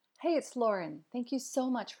Hey, it's Lauren. Thank you so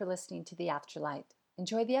much for listening to The Afterlight.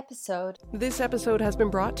 Enjoy the episode. This episode has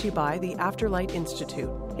been brought to you by the Afterlight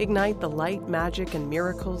Institute. Ignite the light, magic, and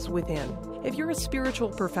miracles within. If you're a spiritual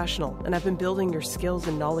professional and have been building your skills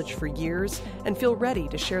and knowledge for years and feel ready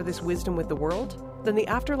to share this wisdom with the world, then the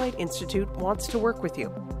Afterlight Institute wants to work with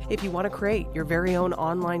you. If you want to create your very own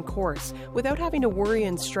online course without having to worry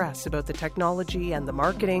and stress about the technology and the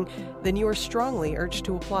marketing, then you are strongly urged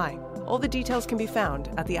to apply. All the details can be found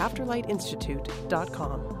at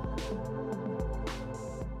theafterlightinstitute.com.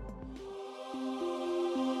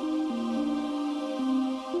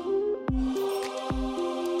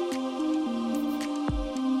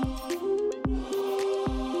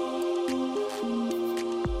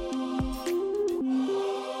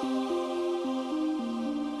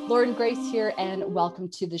 Lauren Grace here, and welcome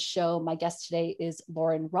to the show. My guest today is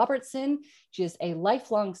Lauren Robertson. She is a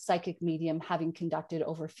lifelong psychic medium, having conducted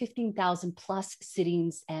over 15,000 plus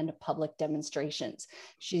sittings and public demonstrations.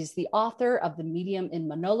 She's the author of The Medium in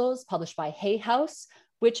Manolos, published by Hay House,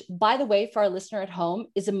 which, by the way, for our listener at home,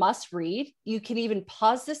 is a must read. You can even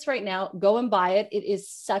pause this right now, go and buy it. It is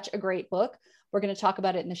such a great book. We're going to talk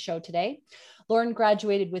about it in the show today. Lauren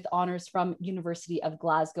graduated with honors from University of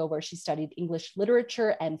Glasgow, where she studied English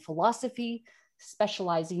literature and philosophy,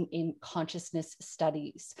 specializing in consciousness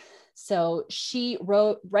studies. So she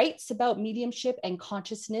writes about mediumship and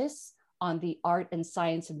consciousness on the Art and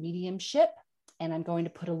Science of Mediumship. And I'm going to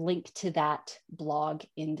put a link to that blog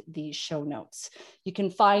in the show notes. You can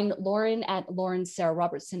find Lauren at Lauren Sarah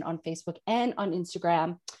Robertson on Facebook and on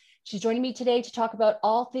Instagram. She's joining me today to talk about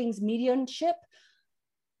all things mediumship.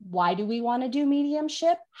 Why do we want to do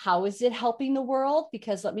mediumship? How is it helping the world?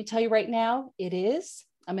 Because let me tell you right now, it is.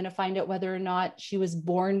 I'm going to find out whether or not she was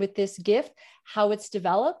born with this gift, how it's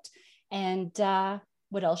developed, and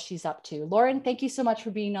what else she's up to. Lauren, thank you so much for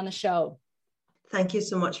being on the show. Thank you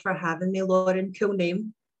so much for having me, Lauren. Cool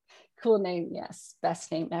name. Cool name, yes.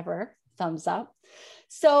 Best name ever. Thumbs up.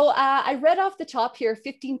 So I read off the top here,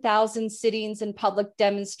 15,000 sittings and public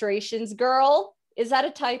demonstrations. Girl, is that a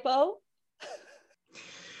typo?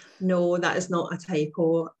 No, that is not a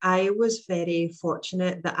typo. I was very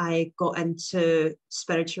fortunate that I got into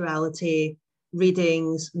spirituality,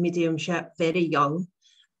 readings, mediumship very young.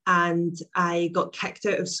 And I got kicked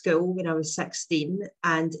out of school when I was 16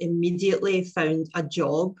 and immediately found a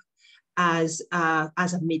job as a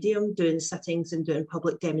medium, doing sittings and doing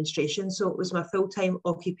public demonstrations. So it was my full-time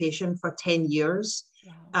occupation for 10 years,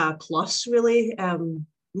 plus really,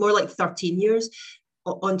 more like 13 years.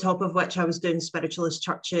 On top of which I was doing spiritualist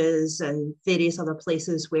churches and various other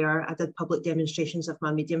places where I did public demonstrations of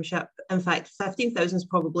my mediumship. In fact, 15,000 is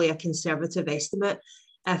probably a conservative estimate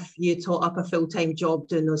if you taught up a full-time job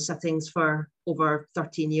doing those sittings for over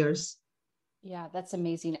 13 years. Yeah, that's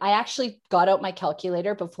amazing. I actually got out my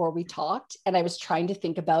calculator before we talked, and I was trying to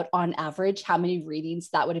think about, on average, how many readings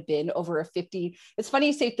that would have been over a 50. It's funny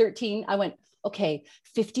you say 13. I went, okay,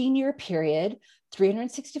 15-year period,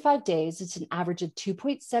 365 days. It's an average of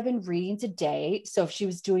 2.7 readings a day. So if she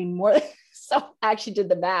was doing more, so I actually did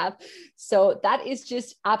the math. So that is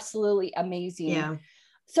just absolutely amazing. Yeah.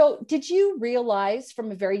 So did you realize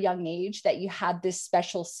from a very young age that you had this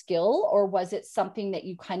special skill, or was it something that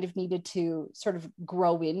you kind of needed to sort of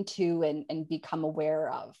grow into and become aware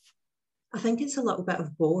of? I think it's a little bit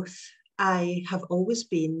of both. I have always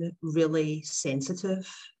been really sensitive.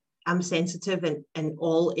 I'm sensitive in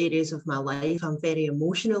all areas of my life. I'm very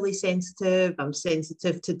emotionally sensitive. I'm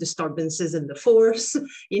sensitive to disturbances in the force.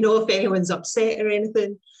 You know, if anyone's upset or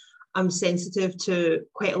anything. I'm sensitive to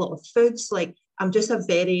quite a lot of foods. Like, I'm just a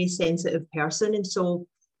very sensitive person. And so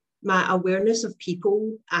my awareness of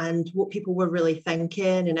people and what people were really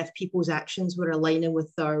thinking, and if people's actions were aligning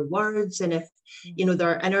with their words, and if, you know,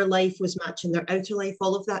 their inner life was matching their outer life,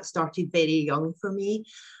 all of that started very young for me.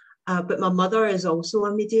 But my mother is also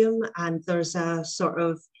a medium, and there's a sort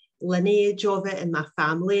of lineage of it in my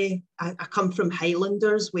family. I come from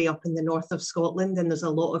Highlanders, way up in the north of Scotland, and there's a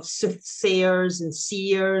lot of soothsayers and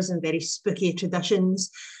seers and very spooky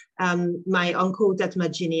traditions. My uncle did my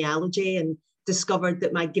genealogy and discovered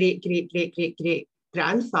that my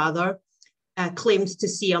great-great-great-great-great-grandfather claimed to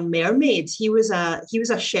see a mermaid. He was a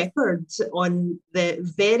shepherd on the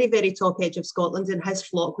very, very top edge of Scotland, and his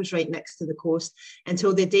flock was right next to the coast.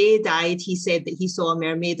 Until the day he died, he said that he saw a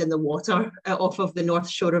mermaid in the water off of the north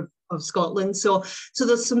shore of Scotland. So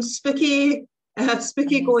there's some spooky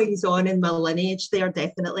goings on in my lineage there,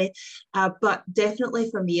 definitely. But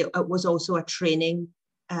definitely for me, it was also a training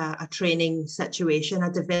situation. I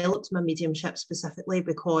developed my mediumship specifically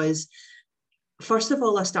because, first of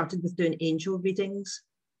all, I started with doing angel readings.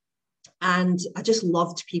 And I just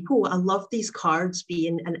loved people. I loved these cards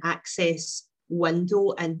being an access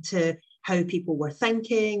window into how people were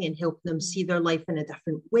thinking and helping them see their life in a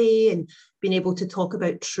different way and being able to talk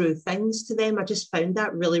about true things to them. I just found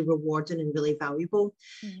that really rewarding and really valuable.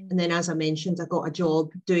 And then, as I mentioned, I got a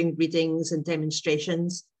job doing readings and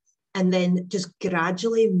demonstrations. And then just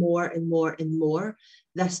gradually more and more and more,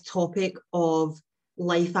 this topic of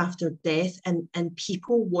life after death and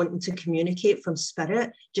people wanting to communicate from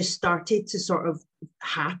spirit just started to sort of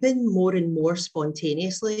happen more and more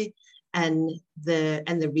spontaneously in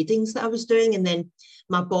the readings that I was doing. And then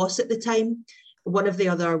my boss at the time, one of the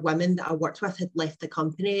other women that I worked with had left the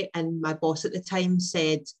company, and my boss at the time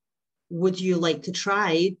said, would you like to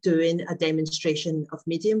try doing a demonstration of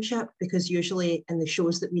mediumship? Because usually in the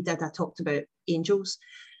shows that we did, I talked about angels.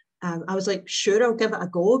 I was like, sure, I'll give it a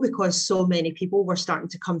go, because so many people were starting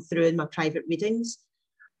to come through in my private readings.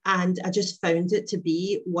 And I just found it to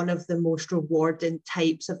be one of the most rewarding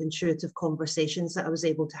types of intuitive conversations that I was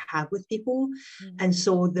able to have with people. And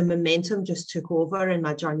so the momentum just took over and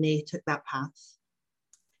my journey took that path.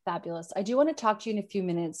 Fabulous. I do want to talk to you in a few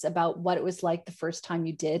minutes about what it was like the first time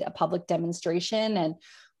you did a public demonstration and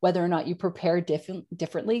whether or not you prepared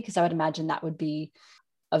differently, because I would imagine that would be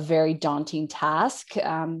a very daunting task.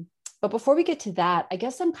 But before we get to that, I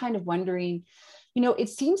guess I'm kind of wondering, it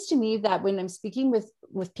seems to me that when I'm speaking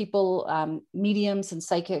with people, mediums and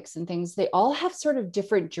psychics and things, they all have sort of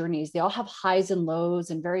different journeys. They all have highs and lows,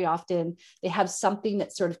 and very often they have something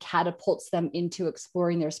that sort of catapults them into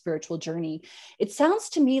exploring their spiritual journey. It sounds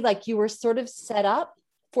to me like you were sort of set up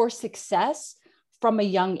for success from a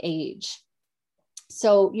young age.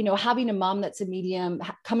 So, having a mom that's a medium,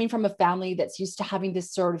 coming from a family that's used to having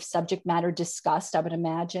this sort of subject matter discussed, I would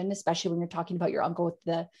imagine, especially when you're talking about your uncle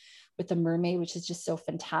with the mermaid, which is just so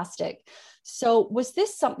fantastic. So was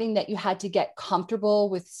this something that you had to get comfortable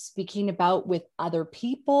with speaking about with other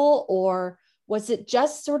people, or was it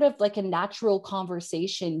just sort of like a natural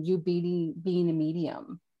conversation, you being a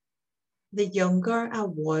medium? The younger I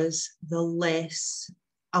was, the less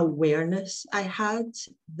awareness I had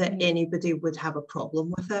that anybody would have a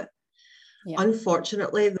problem with it. Yeah.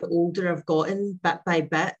 Unfortunately, the older I've gotten, bit by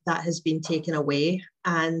bit, that has been taken away.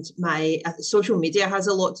 And my social media has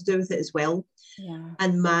a lot to do with it as well. Yeah.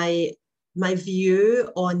 And my view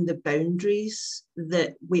on the boundaries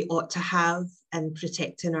that we ought to have in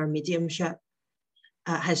protecting our mediumship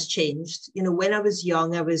has changed. When I was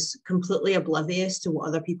young, I was completely oblivious to what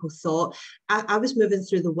other people thought. I was moving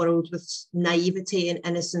through the world with naivety and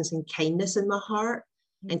innocence and kindness in my heart,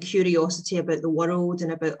 and curiosity about the world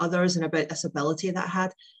and about others and about this ability that I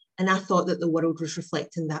had. And I thought that the world was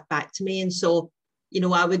reflecting that back to me. And so,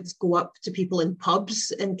 I would go up to people in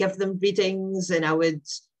pubs and give them readings, and I would,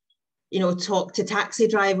 talk to taxi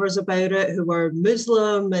drivers about it who were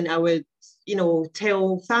Muslim, and I would,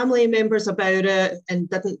 tell family members about it and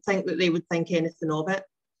didn't think that they would think anything of it.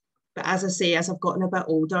 But as I say, as I've gotten a bit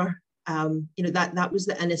older, that was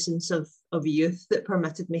the innocence of youth that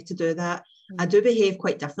permitted me to do that. I do behave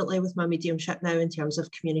quite differently with my mediumship now in terms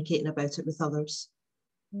of communicating about it with others.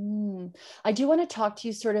 I do want to talk to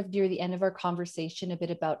you sort of near the end of our conversation a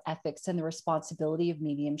bit about ethics and the responsibility of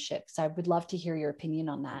mediumship. So I would love to hear your opinion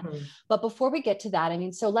on that. But before we get to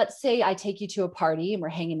that, so let's say I take you to a party and we're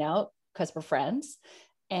hanging out because we're friends,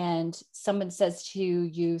 and someone says to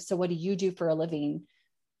you, so what do you do for a living?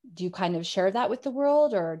 Do you kind of share that with the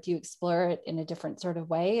world, or do you explore it in a different sort of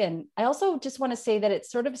way? And I also just want to say that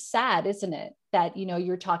it's sort of sad, isn't it? That,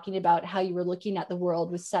 you're talking about how you were looking at the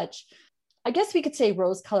world with such, I guess we could say,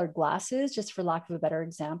 rose-colored glasses, just for lack of a better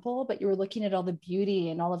example, but you were looking at all the beauty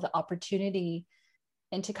and all of the opportunity,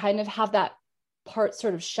 and to kind of have that part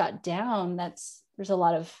sort of shut down,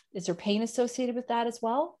 is there pain associated with that as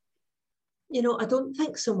well? I don't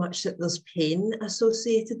think so much that there's pain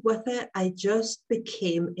associated with it. I just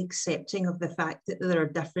became accepting of the fact that there are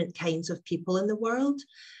different kinds of people in the world.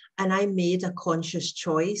 And I made a conscious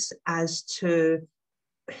choice as to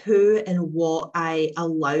who and what I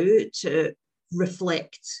allow to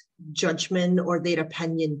reflect judgment or their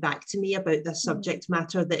opinion back to me about this subject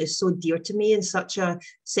matter that is so dear to me and such a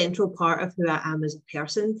central part of who I am as a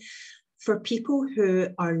person. For people who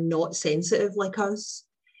are not sensitive like us,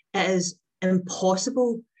 it is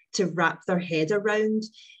impossible to wrap their head around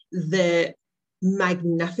the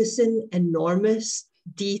magnificent, enormous,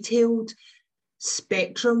 detailed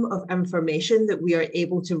spectrum of information that we are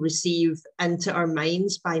able to receive into our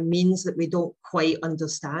minds by means that we don't quite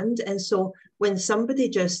understand. And so when somebody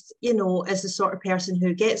just, is the sort of person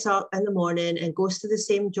who gets up in the morning and goes to the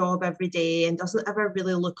same job every day and doesn't ever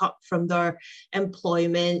really look up from their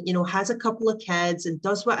employment, has a couple of kids and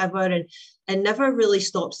does whatever, and never really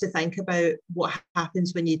stops to think about what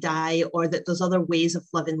happens when you die, or that there's other ways of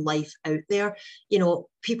living life out there. You know,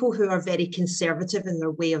 people who are very conservative in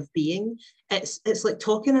their way of being, it's like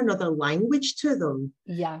talking another language to them.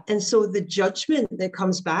 Yeah. And so the judgment that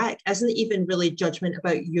comes back isn't even really judgment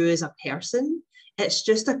about you as a person. It's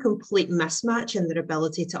just a complete mismatch in their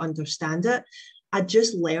ability to understand it. I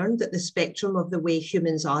just learned that the spectrum of the way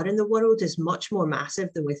humans are in the world is much more massive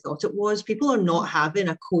than we thought it was. People are not having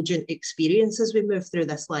a cogent experience as we move through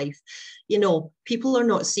this life. You know, people are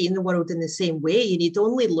not seeing the world in the same way. You need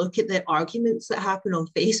only look at the arguments that happen on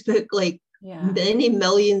Facebook, like many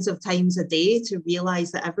millions of times a day, to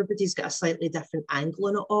realize that everybody's got a slightly different angle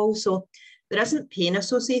on it all. So there isn't pain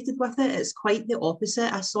associated with it. It's quite the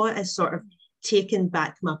opposite. I saw it as sort of taking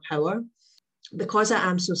back my power. Because I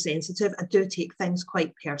am so sensitive, I do take things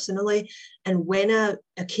quite personally. And when I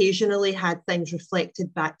occasionally had things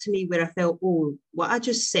reflected back to me where I felt, oh, what I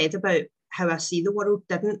just said about how I see the world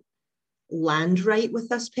didn't land right with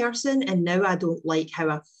this person, and now I don't like how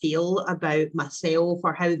I feel about myself,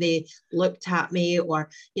 or how they looked at me, or,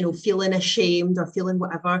 you know, feeling ashamed or feeling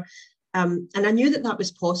whatever. And I knew that that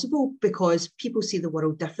was possible because people see the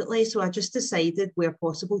world differently. So I just decided, where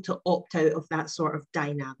possible, to opt out of that sort of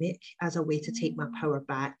dynamic as a way to take my power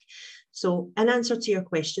back. So in answer to your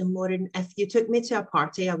question, Lauren, if you took me to a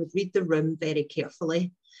party, I would read the room very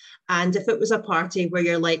carefully. And if it was a party where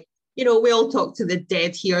you're like, you know, we all talk to the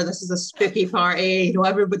dead here, this is a spooky party, you know,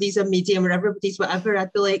 everybody's a medium or everybody's whatever,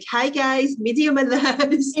 I'd be like, hi guys, medium in the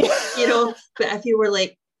house, you know. But if you were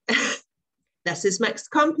like, this is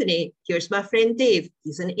mixed company. Here's my friend Dave.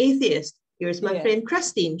 He's an atheist. Here's my friend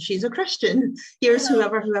Christine. She's a Christian. Here's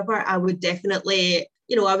whoever. I would definitely,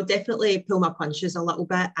 you know, pull my punches a little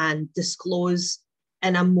bit and disclose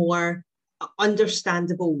in a more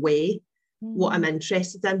understandable way what I'm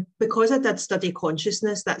interested in. Because I did study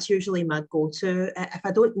consciousness, that's usually my go-to. If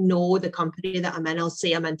I don't know the company that I'm in, I'll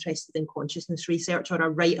say I'm interested in consciousness research, or I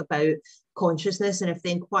write about consciousness. And if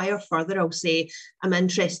they inquire further, I'll say I'm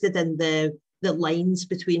interested in the lines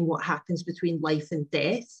between what happens between life and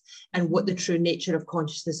death, and what the true nature of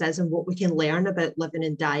consciousness is, and what we can learn about living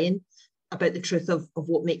and dying, about the truth of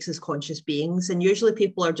what makes us conscious beings. And usually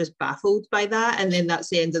people are just baffled by that, and then that's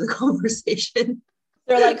the end of the conversation.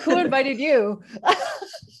 They're like, who invited you?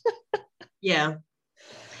 Yeah.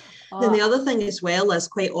 Then the other thing as well is,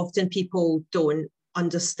 quite often people don't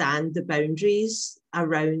understand the boundaries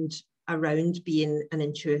around being an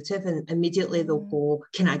intuitive, and immediately they'll go,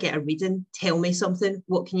 can I get a reading? Tell me something.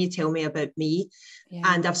 What can you tell me about me?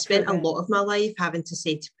 And I've spent a lot of my life having to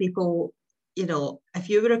say to people, you know, if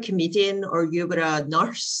you were a comedian, or you were a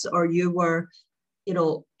nurse, or you were, you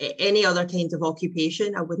know, any other kind of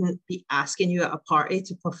occupation, I wouldn't be asking you at a party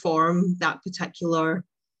to perform that particular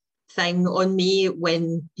thing on me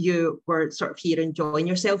when you were sort of here enjoying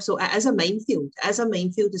yourself. So it is a minefield. It is a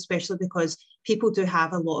minefield, especially because people do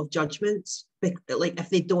have a lot of judgments, like if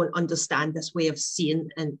they don't understand this way of seeing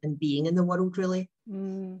and being in the world, really.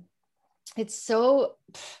 There's so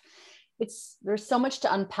much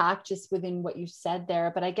to unpack just within what you said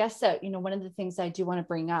there. But I guess that, you know, one of the things I do want to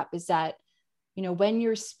bring up is that, you know, when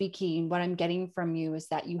you're speaking, what I'm getting from you is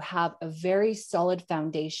that you have a very solid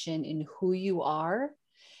foundation in who you are.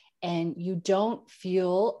 And you don't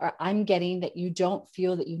feel, or I'm getting that you don't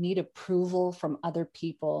feel that you need approval from other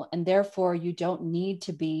people. And therefore you don't need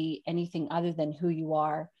to be anything other than who you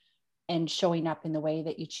are and showing up in the way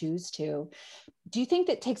that you choose to. Do you think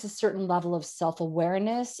that takes a certain level of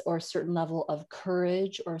self-awareness, or a certain level of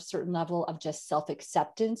courage, or a certain level of just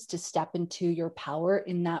self-acceptance to step into your power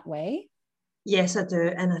in that way? Yes, I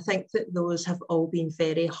do. And I think that those have all been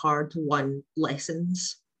very hard-won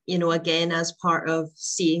lessons. You know, again, as part of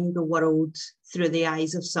seeing the world through the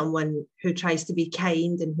eyes of someone who tries to be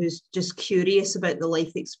kind and who's just curious about the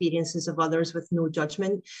life experiences of others with no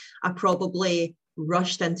judgment, I probably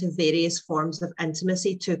rushed into various forms of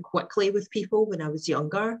intimacy too quickly with people when I was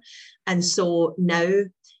younger. And so now,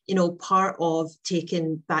 you know, part of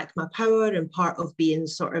taking back my power and part of being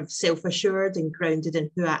sort of self-assured and grounded in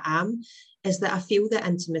who I am is that I feel that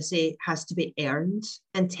intimacy has to be earned.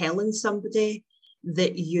 And telling somebody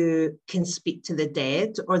that you can speak to the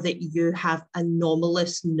dead, or that you have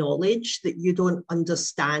anomalous knowledge that you don't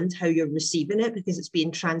understand how you're receiving it because it's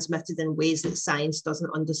being transmitted in ways that science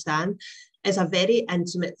doesn't understand, is a very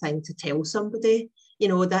intimate thing to tell somebody. You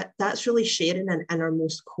know, that's really sharing an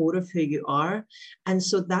innermost core of who you are. And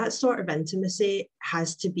so that sort of intimacy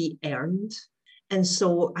has to be earned. And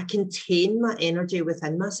so I contain my energy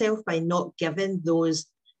within myself by not giving those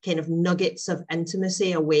kind of nuggets of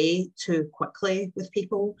intimacy away too quickly with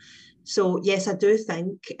people. So yes, I do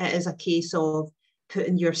think it is a case of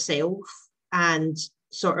putting yourself and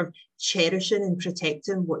sort of cherishing and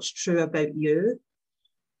protecting what's true about you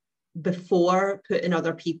before putting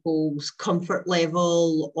other people's comfort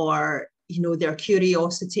level or, you know, their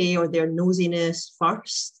curiosity or their nosiness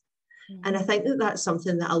first. Mm-hmm. And I think that that's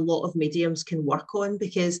something that a lot of mediums can work on,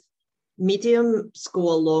 because mediums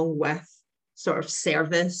go along with sort of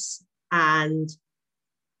service and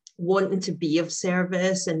wanting to be of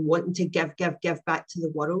service and wanting to give back to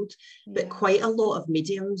the world. Yeah. But quite a lot of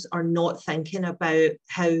mediums are not thinking about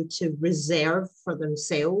how to reserve for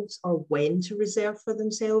themselves, or when to reserve for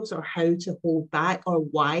themselves, or how to hold back, or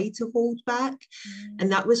why to hold back.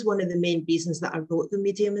 And that was one of the main reasons that I wrote The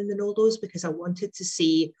Medium in the No-Dos, because I wanted to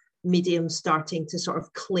see mediums starting to sort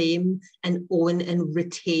of claim and own and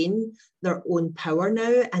retain their own power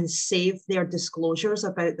now, and save their disclosures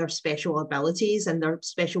about their special abilities and their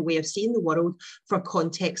special way of seeing the world for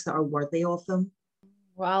contexts that are worthy of them.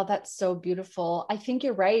 Wow, that's so beautiful. I think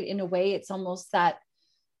you're right. In a way, it's almost that,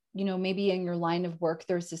 you know, maybe in your line of work,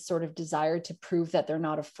 there's this sort of desire to prove that they're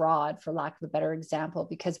not a fraud, for lack of a better example,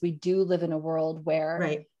 because we do live in a world where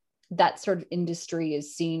right. that sort of industry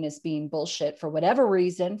is seen as being bullshit for whatever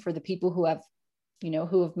reason, for the people who have, you know,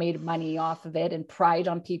 who have made money off of it and pride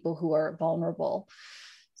on people who are vulnerable.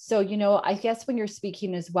 So, you know, I guess when you're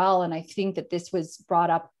speaking as well, and I think that this was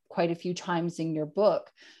brought up quite a few times in your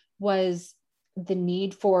book, was the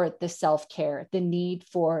need for the self-care, the need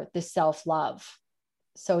for the self-love.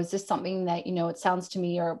 So is this something that, you know, it sounds to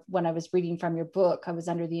me, or when I was reading from your book, I was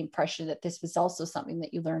under the impression that this was also something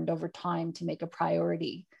that you learned over time to make a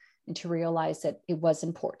priority and to realize that it was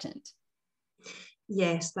important.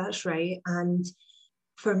 Yes, that's right. And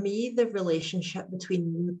for me, the relationship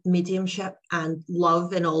between mediumship and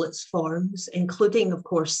love in all its forms, including, of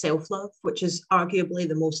course, self-love, which is arguably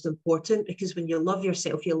the most important, because when you love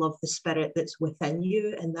yourself, you love the spirit that's within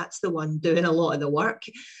you, and that's the one doing a lot of the work,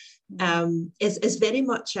 is very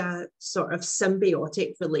much a sort of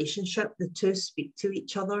symbiotic relationship. The two speak to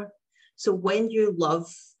each other. So when you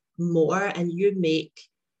love more and you make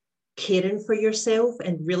caring for yourself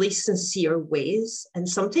in really sincere ways, and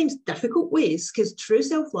sometimes difficult ways, because true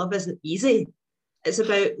self-love isn't easy. It's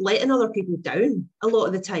about letting other people down a lot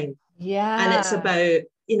of the time. Yeah. And it's about,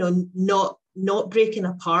 you know, not breaking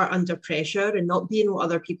apart under pressure, and not being what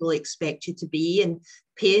other people expect you to be, and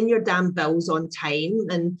paying your damn bills on time,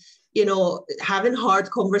 and, you know, having hard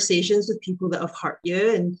conversations with people that have hurt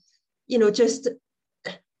you. And, you know, just,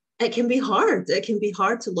 it can be hard. It can be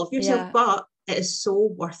hard to love yourself, but it is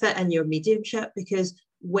so worth it in your mediumship, because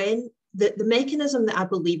when the mechanism that I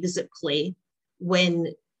believe is at play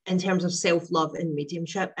when, in terms of self-love and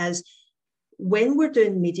mediumship, is when we're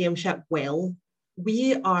doing mediumship well,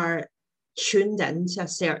 we are tuned into a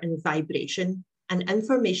certain vibration, and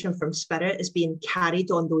information from spirit is being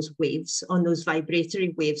carried on those waves, on those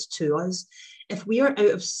vibratory waves to us. If we are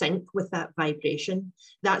out of sync with that vibration,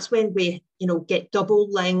 that's when we, you know, get double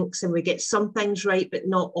links, and we get some things right, but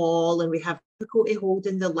not all, and we have difficulty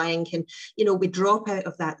holding the link, and, you know, we drop out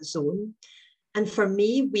of that zone. And for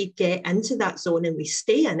me, we get into that zone and we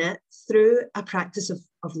stay in it through a practice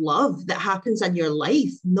of love that happens in your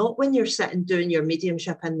life, not when you're sitting doing your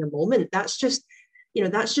mediumship in the moment. That's just, you know,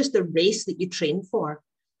 that's just the race that you train for.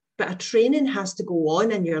 But a training has to go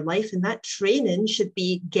on in your life, and that training should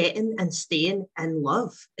be getting and staying in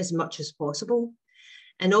love as much as possible.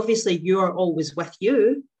 And obviously you're always with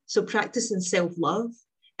you. So practicing self-love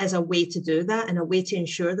is a way to do that, and a way to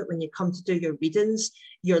ensure that when you come to do your readings,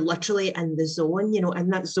 you're literally in the zone, you know, in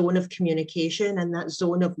that zone of communication and that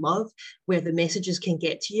zone of love where the messages can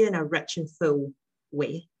get to you in a rich and full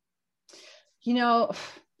way. You know,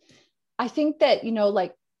 I think that, you know,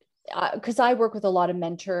 like, because I work with a lot of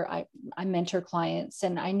I mentor clients,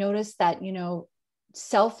 and I notice that, you know,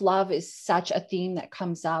 self-love is such a theme that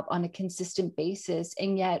comes up on a consistent basis.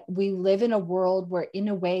 And yet we live in a world where, in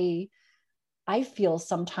a way, I feel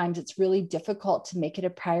sometimes it's really difficult to make it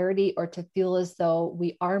a priority, or to feel as though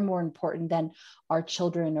we are more important than our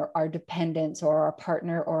children or our dependents or our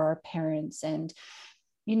partner or our parents. And,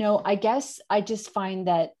 you know, I guess I just find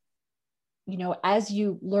that, you know, as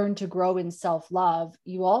you learn to grow in self-love,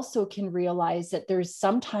 you also can realize that there's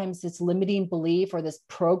sometimes this limiting belief or this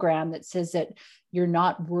program that says that you're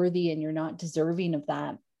not worthy and you're not deserving of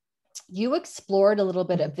that. You explored a little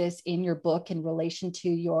bit of this in your book in relation to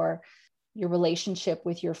your relationship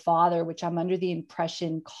with your father, which I'm under the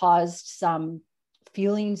impression caused some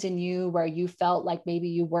feelings in you where you felt like maybe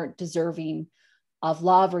you weren't deserving of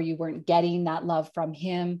love, or you weren't getting that love from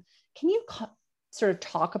him. Can you sort of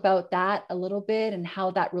talk about that a little bit, and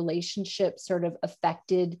how that relationship sort of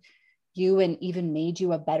affected you and even made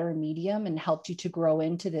you a better medium and helped you to grow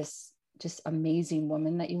into this just amazing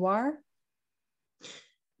woman that you are?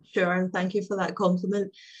 Sure, and thank you for that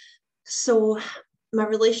compliment. So my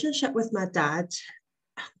relationship with my dad,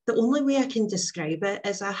 the only way I can describe it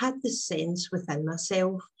is I had the sense within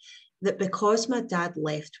myself that because my dad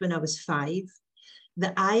left when I was 5,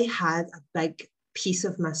 that I had a big piece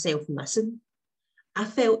of myself missing. I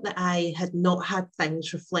felt that I had not had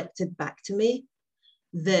things reflected back to me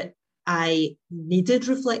that I needed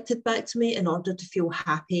reflected back to me in order to feel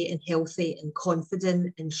happy and healthy and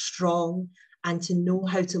confident and strong, and to know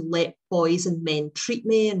how to let boys and men treat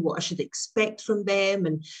me and what I should expect from them,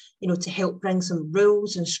 and, you know, to help bring some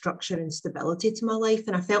rules and structure and stability to my life.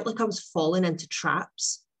 And I felt like I was falling into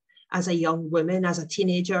traps as a young woman, as a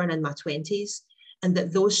teenager and in my 20s. And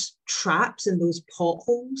that those traps and those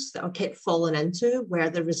potholes that I kept falling into were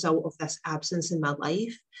the result of this absence in my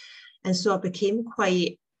life. And so I became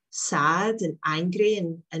quite sad and angry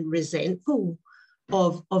and resentful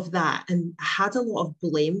of that. And I had a lot of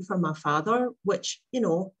blame for my father, which, you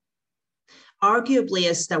know, arguably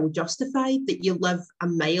is still justified, that you live a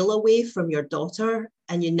mile away from your daughter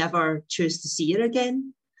and you never choose to see her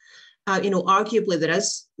again. You know, arguably that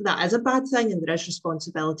is a bad thing and there is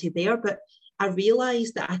responsibility there, but I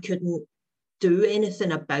realised that I couldn't do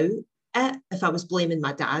anything about it if I was blaming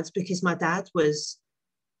my dad, because my dad was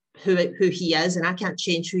who he is, and I can't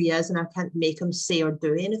change who he is, and I can't make him say or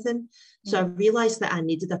do anything. So I realised that I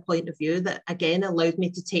needed a point of view that, again, allowed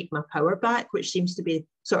me to take my power back, which seems to be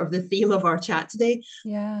sort of the theme of our chat today.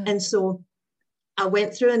 Yeah. And so I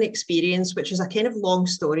went through an experience, which is a kind of long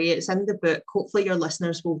story. It's in the book. Hopefully your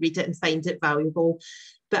listeners will read it and find it valuable.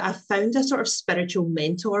 But I found a sort of spiritual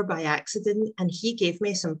mentor by accident, and he gave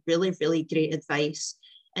me some really, really great advice.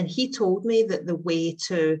 And he told me that the way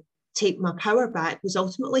to take my power back was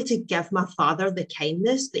ultimately to give my father the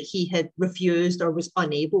kindness that he had refused or was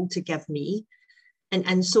unable to give me. And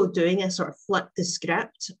in so doing, I sort of flipped the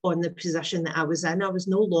script on the position that I was in. I was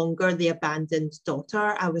no longer the abandoned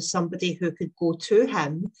daughter. I was somebody who could go to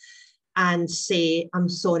him and say, I'm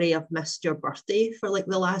sorry, I've missed your birthday for like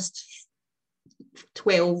the last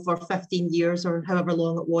 12 or 15 years or however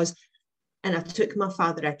long it was. And I took my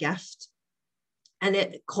father a gift. And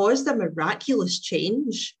it caused a miraculous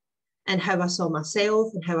change in how I saw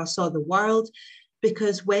myself and how I saw the world.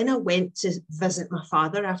 Because when I went to visit my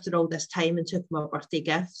father after all this time and took my birthday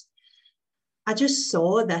gift, I just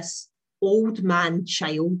saw this old man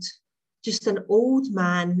child, just an old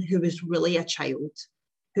man who was really a child,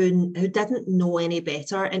 who didn't know any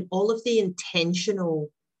better. And all of the intentional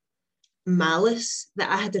malice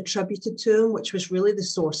that I had attributed to him, which was really the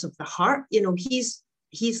source of the hurt. You know, he's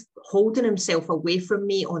holding himself away from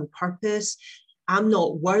me on purpose. I'm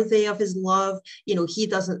not worthy of his love. You know, he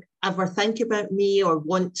doesn't ever think about me or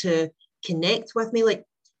want to connect with me. Like,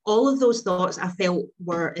 all of those thoughts I felt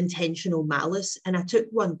were intentional malice. And I took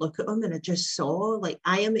one look at him and I just saw, like,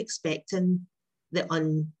 I am expecting the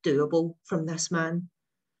undoable from this man.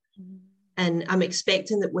 And I'm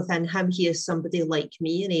expecting that within him, he is somebody like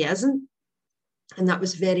me, and he isn't. And that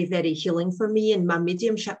was very, very healing for me. And my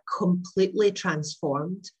mediumship completely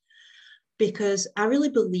transformed, because I really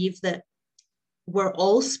believe that we're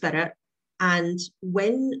all spirit. And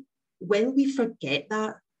when we forget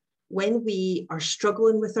that, when we are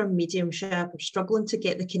struggling with our mediumship, or struggling to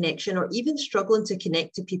get the connection, or even struggling to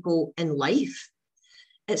connect to people in life,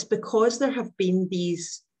 it's because there have been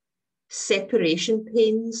these separation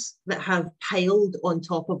pains that have piled on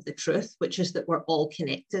top of the truth, which is that we're all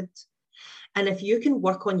connected. And if you can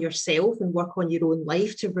work on yourself and work on your own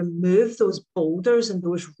life to remove those boulders and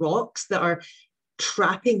those rocks that are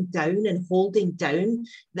trapping down and holding down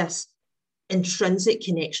this intrinsic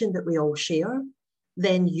connection that we all share,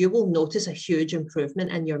 then you will notice a huge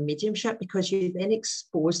improvement in your mediumship, because you then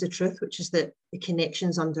expose the truth, which is the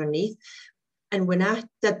connections underneath. And when I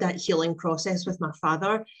did that healing process with my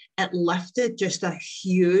father, it lifted just a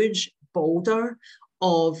huge boulder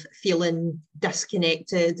of feeling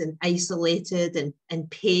disconnected and isolated and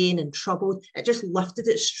pain and troubled. It just lifted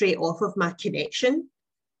it straight off of my connection.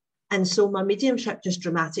 And so my mediumship just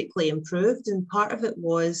dramatically improved. And part of it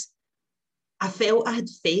was, I felt I had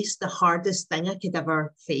faced the hardest thing I could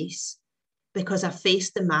ever face, because I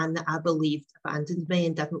faced the man that I believed abandoned me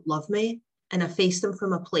and didn't love me. And I faced him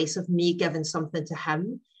from a place of me giving something to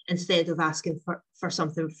him instead of asking for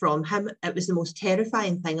something from him. It was the most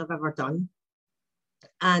terrifying thing I've ever done.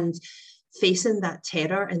 And facing that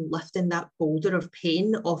terror and lifting that boulder of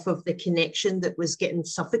pain off of the connection that was getting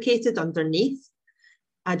suffocated underneath,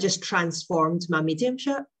 I just transformed my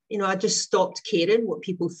mediumship. You know, I just stopped caring what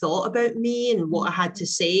people thought about me and what I had to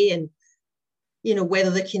say. And you know, whether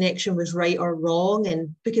the connection was right or wrong.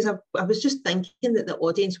 And because I was just thinking that the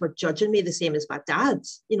audience were judging me the same as my dad,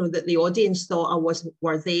 you know, that the audience thought I wasn't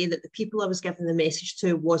worthy, that the people I was giving the message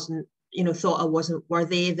to wasn't, you know, thought I wasn't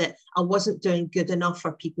worthy, that I wasn't doing good enough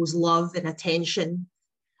for people's love and attention.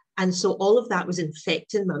 And so all of that was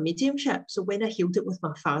infecting my mediumship. So when I healed it with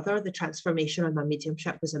my father, the transformation on my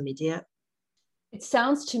mediumship was immediate. It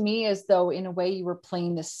sounds to me as though, in a way, you were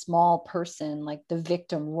playing this small person, like the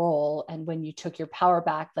victim role. And when you took your power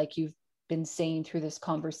back, like you've been saying through this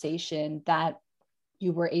conversation, that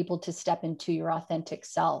you were able to step into your authentic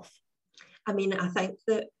self. I mean, I think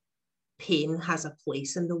that pain has a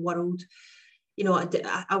place in the world. You know,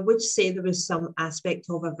 I would say there was some aspect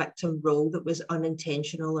of a victim role that was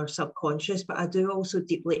unintentional or subconscious, but I do also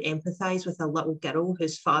deeply empathize with a little girl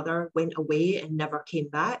whose father went away and never came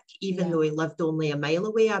back, even though he lived only a mile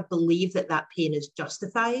away. I believe that that pain is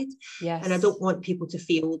justified. Yes. And I don't want people to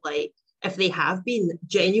feel like, if they have been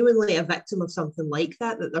genuinely a victim of something like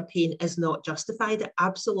that, that their pain is not justified. It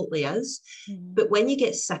absolutely is. Mm-hmm. But when you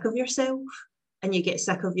get sick of yourself, and you get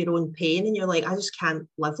sick of your own pain and you're like, I just can't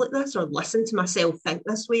live like this or listen to myself think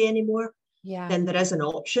this way anymore, then there is an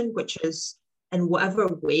option, which is, in whatever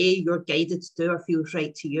way you're guided to do or feels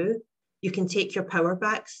right to you, you can take your power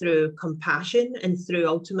back through compassion and through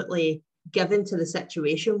ultimately giving to the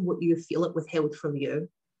situation what you feel it withheld from you.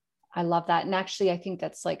 I love that. And actually, I think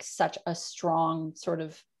that's like such a strong sort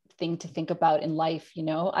of thing to think about in life. You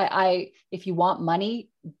know, if you want money,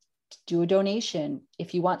 do a donation.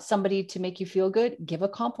 If you want somebody to make you feel good, give a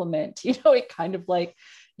compliment. You know, it kind of like,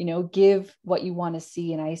 you know, give what you want to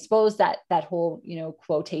see. And I suppose that whole, you know,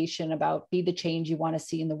 quotation about be the change you want to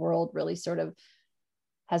see in the world really sort of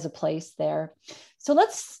has a place there. So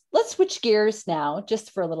let's switch gears now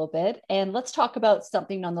just for a little bit. And let's talk about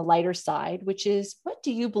something on the lighter side, which is, what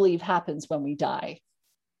do you believe happens when we die?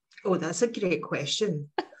 Oh, that's a great question.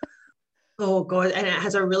 Oh God. And it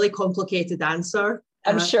has a really complicated answer.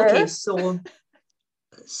 I'm sure. Okay, so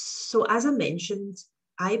as I mentioned,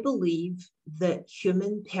 I believe that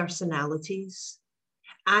human personalities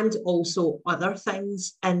and also other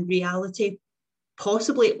things in reality,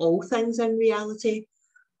 possibly all things in reality,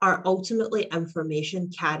 are ultimately information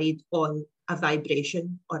carried on a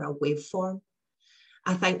vibration or a waveform.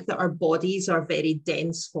 I think that our bodies are very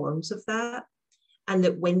dense forms of that, and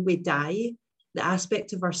that when we die, the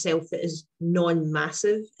aspect of ourself that is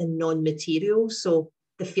non-massive and non-material, so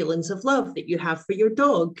the feelings of love that you have for your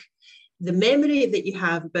dog, the memory that you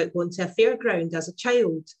have about going to a fairground as a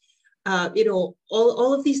child, you know,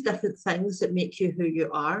 all of these different things that make you who you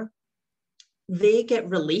are, they get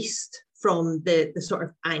released from the sort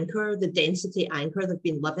of anchor, the density anchor they've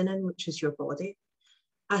been living in, which is your body.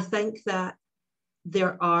 I think that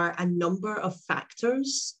there are a number of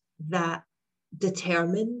factors that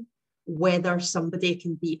determine whether somebody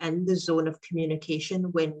can be in the zone of communication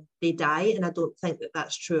when they die. And I don't think that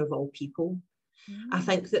that's true of all people. I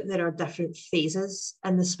think that there are different phases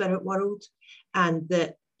in the spirit world, and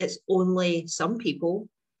that it's only some people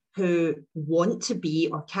who want to be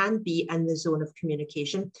or can be in the zone of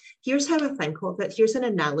communication. Here's how I think of it. Here's an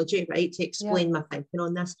analogy, right, to explain my thinking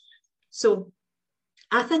on this. So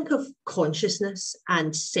I think of consciousness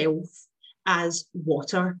and self as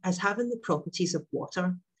water, as having the properties of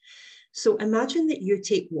water. So imagine that you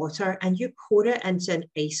take water and you pour it into an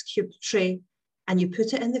ice cube tray and you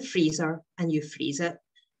put it in the freezer and you freeze it.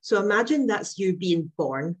 So imagine that's you being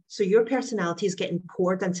born. So your personality is getting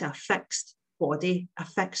poured into a fixed body, a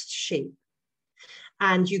fixed shape.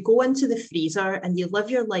 And you go into the freezer and you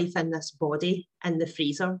live your life in this body in the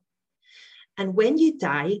freezer. And when you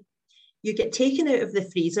die, you get taken out of the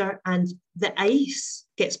freezer and the ice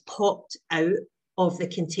gets popped out of the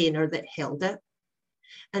container that held it.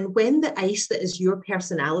 And when the ice that is your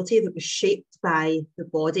personality, that was shaped by the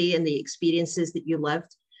body and the experiences that you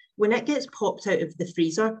lived, when it gets popped out of the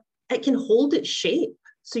freezer, it can hold its shape.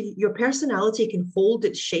 So your personality can hold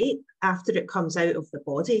its shape after it comes out of the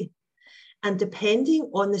body. And depending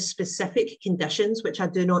on the specific conditions, which I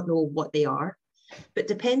do not know what they are, but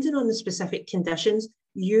depending on the specific conditions,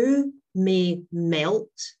 you may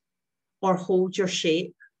melt or hold your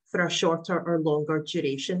shape for a shorter or longer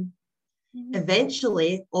duration.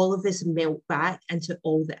 Eventually, all of this melt back into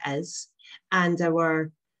all that is, and our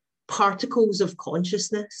particles of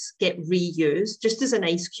consciousness get reused, just as an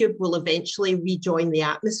ice cube will eventually rejoin the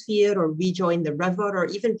atmosphere or rejoin the river or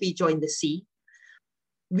even rejoin the sea.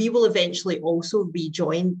 We will eventually also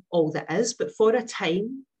rejoin all that is, but for a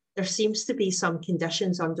time, there seems to be some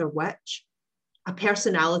conditions under which a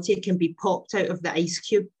personality can be popped out of the ice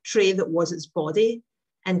cube tray that was its body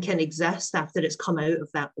and can exist after it's come out of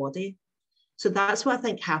that body. So that's what I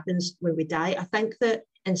think happens when we die. I think that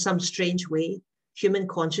in some strange way, human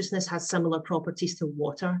consciousness has similar properties to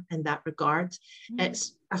water in that regard.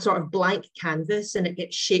 It's a sort of blank canvas, and it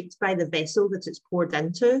gets shaped by the vessel that it's poured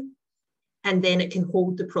into. And then it can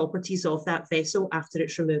hold the properties of that vessel after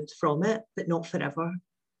it's removed from it, but not forever.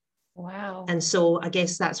 Wow. And so I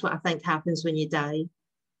guess that's what I think happens when you die.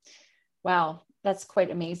 Wow, that's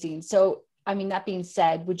quite amazing. So, I mean, that being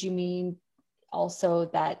said, would you mean also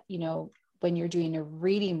that, you know, when you're doing a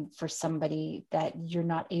reading for somebody, that you're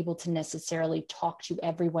not able to necessarily talk to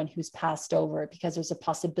everyone who's passed over, because there's a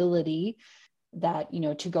possibility that, you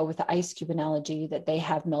know, to go with the ice cube analogy, that they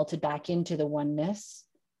have melted back into the oneness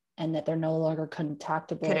and that they're no longer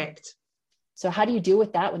contactable? Correct. So how do you deal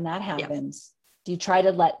with that when that happens? Yep. Do you try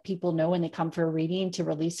to let people know when they come for a reading to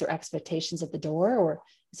release their expectations at the door, or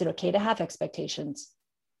is it okay to have expectations?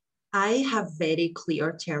 I have very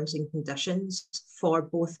clear terms and conditions for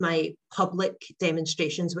both my public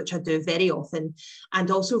demonstrations, which I do very often, and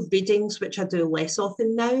also readings, which I do less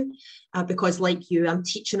often now, because like you, I'm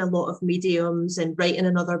teaching a lot of mediums and writing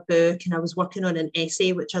another book, and I was working on an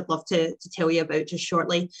essay, which I'd love to tell you about just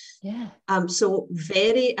shortly. Yeah. So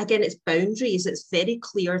again, it's boundaries, it's very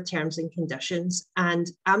clear terms and conditions. And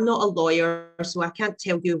I'm not a lawyer, so I can't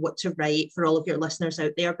tell you what to write for all of your listeners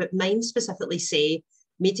out there, but mine specifically say,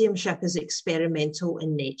 mediumship is experimental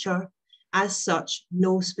in nature. As such,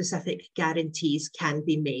 no specific guarantees can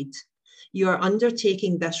be made. You are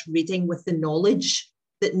undertaking this reading with the knowledge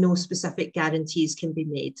that no specific guarantees can be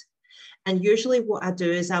made. And usually what I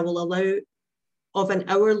do is I will allow, of an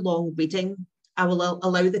hour-long reading, I will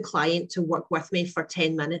allow the client to work with me for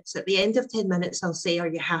 10 minutes. At the end of 10 minutes, I'll say, are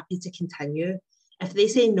you happy to continue? If they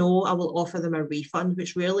say no, I will offer them a refund,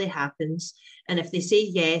 which rarely happens. And if they say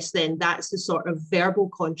yes, then that's the sort of verbal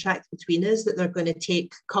contract between us that they're going to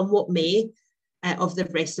take, come what may, of the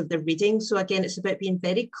rest of the reading. So again, it's about being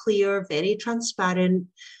very clear, very transparent,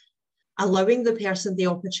 allowing the person the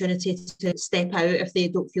opportunity to step out if they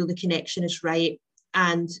don't feel the connection is right.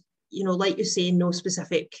 And, you know, like you say,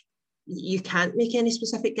 you can't make any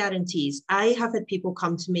specific guarantees. I have had people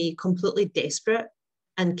come to me completely desperate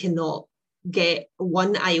and cannot get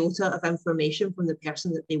one iota of information from the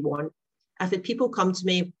person that they want. I've had people come to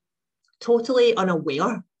me totally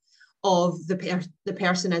unaware of the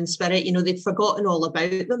person in spirit. You know, they'd forgotten all about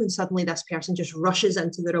them, and suddenly this person just rushes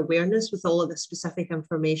into their awareness with all of the specific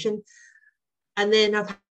information. And then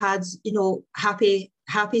I've had, you know, happy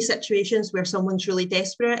situations where someone's really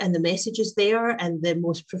desperate and the message is there and the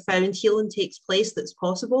most profound healing takes place that's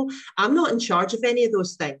possible. I'm not in charge of any of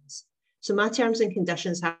those things. So my terms and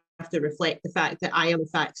conditions have to reflect the fact that I am in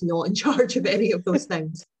fact not in charge of any of those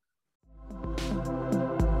things.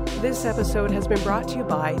 This episode has been brought to you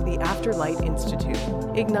by the Afterlight Institute.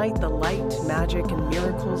 Ignite the light, magic, and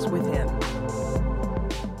miracles within.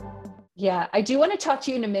 Yeah, I do want to talk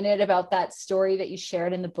to you in a minute about that story that you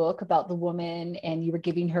shared in the book about the woman, and you were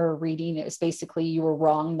giving her a reading. It was basically you were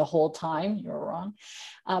wrong the whole time. You were wrong.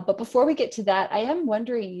 But before we get to that, I am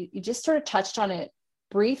wondering, you just sort of touched on it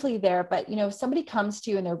briefly there, but you know, if somebody comes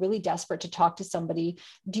to you and they're really desperate to talk to somebody,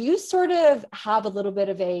 do you sort of have a little bit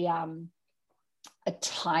of a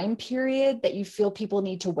time period that you feel people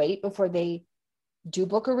need to wait before they do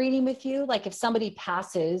book a reading with you? Like if somebody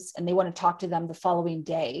passes and they want to talk to them the following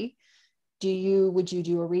day, would you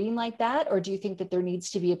do a reading like that? Or do you think that there needs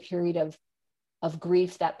to be a period of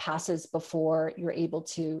grief that passes before you're able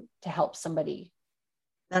to help somebody?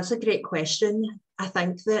 That's a great question. I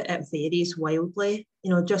think that it varies wildly.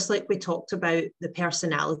 You know, just like we talked about the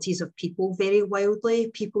personalities of people vary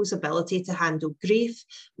wildly, people's ability to handle grief,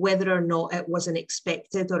 whether or not it was an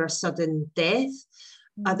expected or a sudden death.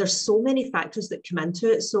 There's so many factors that come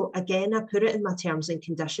into it. So again, I put it in my terms and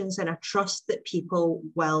conditions, and I trust that people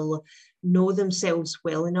will know themselves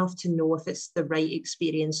well enough to know if it's the right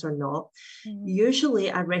experience or not.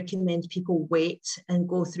 Usually I recommend people wait and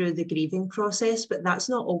go through the grieving process, but that's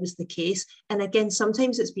not always the case. And again,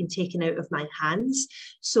 sometimes it's been taken out of my hands.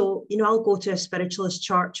 So, you know, I'll go to a spiritualist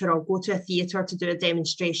church or I'll go to a theatre to do a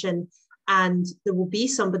demonstration, and there will be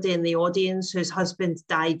somebody in the audience whose husband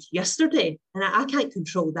died yesterday. And I can't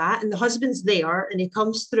control that. And the husband's there and he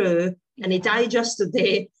comes through and he died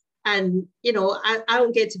yesterday. And, you know, I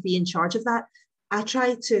don't get to be in charge of that. I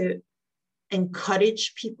try to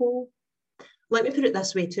encourage people. Let me put it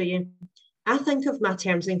this way to you. I think of my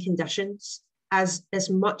terms and conditions as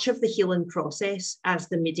much of the healing process as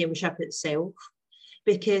the mediumship itself,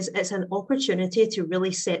 because it's an opportunity to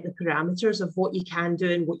really set the parameters of what you can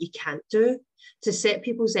do and what you can't do, to set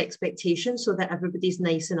people's expectations so that everybody's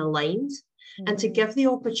nice and aligned, and to give the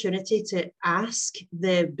opportunity to ask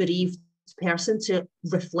the bereaved person to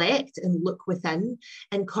reflect and look within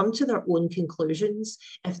and come to their own conclusions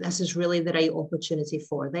if this is really the right opportunity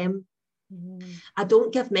for them. I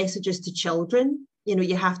don't give messages to children. You know,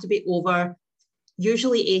 you have to be over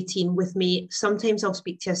usually 18 with me. Sometimes I'll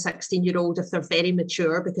speak to a 16-year-old if they're very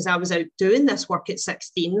mature, because I was out doing this work at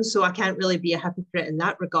 16, so I can't really be a hypocrite in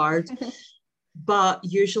that regard. But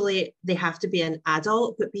usually they have to be an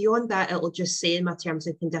adult. But beyond that, it'll just say in my terms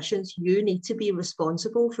and conditions, you need to be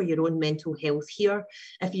responsible for your own mental health here.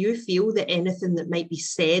 If you feel that anything that might be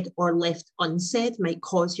said or left unsaid might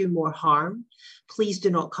cause you more harm, please do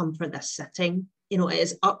not come for this sitting. You know, it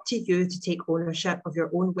is up to you to take ownership of your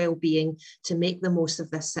own well-being, to make the most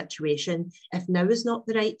of this situation. If now is not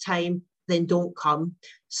the right time, then don't come.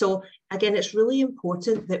 So again, it's really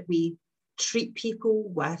important that we treat people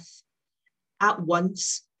with, at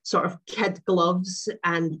once, sort of kid gloves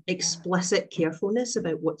and explicit carefulness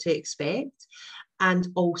about what to expect, and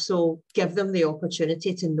also give them the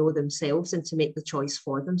opportunity to know themselves and to make the choice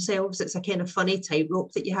for themselves. It's a kind of funny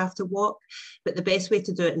tightrope that you have to walk, but the best way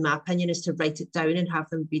to do it, in my opinion, is to write it down and have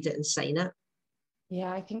them read it and sign it.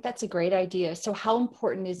 Yeah, I think that's a great idea. So how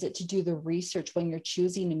important is it to do the research when you're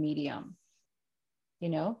choosing a medium? You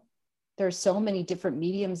know, there's so many different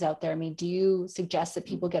mediums out there. I mean, do you suggest that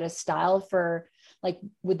people get a style for, like,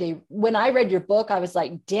 when I read your book, I was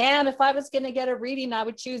like, damn, if I was going to get a reading, I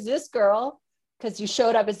would choose this girl, because you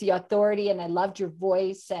showed up as the authority and I loved your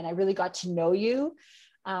voice and I really got to know you.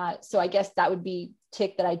 So I guess that would be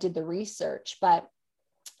tick that I did the research. But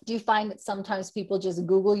do you find that sometimes people just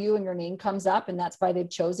Google you and your name comes up and that's why they've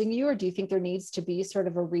chosen you? Or do you think there needs to be sort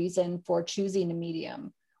of a reason for choosing a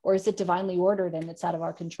medium? Or is it divinely ordered and it's out of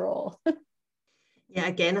our control? Yeah,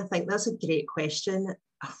 again, I think that's a great question.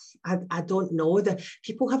 I don't know. The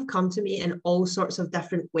people have come to me in all sorts of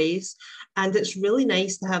different ways, and it's really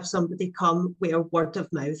nice to have somebody come where word of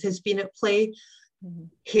mouth has been at play.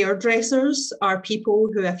 Hairdressers are people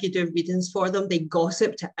who, if you do readings for them, they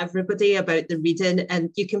gossip to everybody about the reading,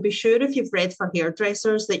 and you can be sure if you've read for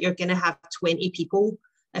hairdressers that you're going to have 20 people,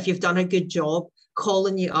 if you've done a good job,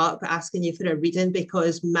 calling you up, asking you for a reading,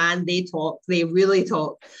 because man, they talk, they really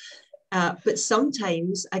talk. But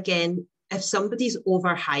sometimes, again, if somebody's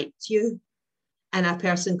overhyped you and a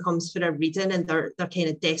person comes for a reading and they're kind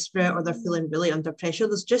of desperate or they're feeling really under pressure,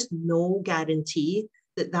 there's just no guarantee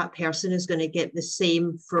that that person is going to get the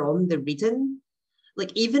same from the reading.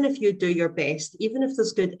 Like, even if you do your best, even if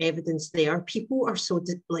there's good evidence there, people are so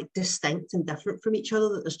distinct and different from each other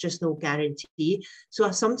that there's just no guarantee. So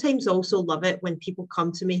I sometimes also love it when people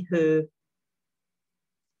come to me who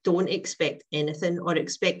don't expect anything, or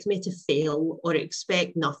expect me to fail, or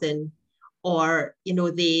expect nothing, or, you know,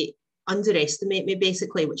 they underestimate me,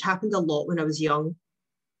 basically, which happened a lot when I was young.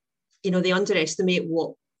 You know, they underestimate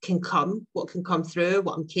what can come through,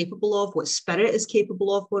 what I'm capable of, what spirit is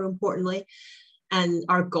capable of, more importantly, and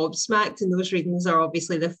are gobsmacked. And those readings are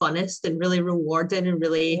obviously the funnest and really rewarding and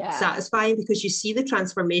really satisfying, because you see the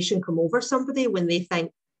transformation come over somebody when they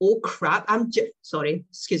think, oh crap, sorry,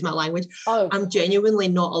 excuse my language. I'm genuinely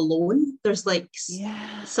not alone. There's like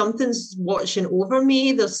something's watching over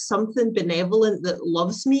me. There's something benevolent that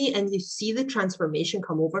loves me. And you see the transformation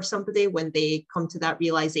come over somebody when they come to that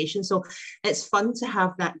realization. So it's fun to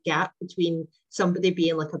have that gap between somebody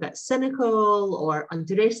being like a bit cynical or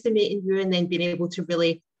underestimating you, and then being able to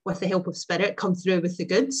really, with the help of spirit, come through with the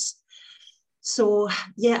goods. So,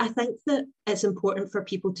 yeah, I think that it's important for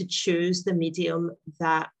people to choose the medium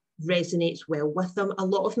that resonates well with them. A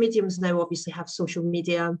lot of mediums now obviously have social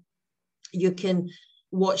media. You can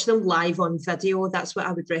watch them live on video. That's what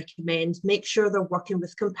I would recommend. Make sure they're working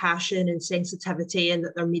with compassion and sensitivity, and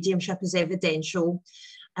that their mediumship is evidential.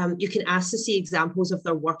 You can ask to see examples of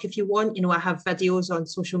their work if you want. You know, I have videos on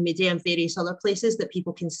social media and various other places that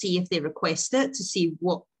people can see if they request it, to see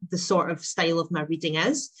what the sort of style of my reading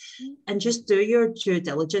is. And just do your due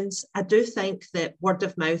diligence. I do think that word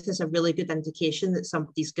of mouth is a really good indication that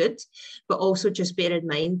somebody's good, but also just bear in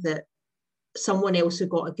mind that someone else who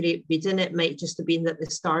got a great reading, it might just have been that the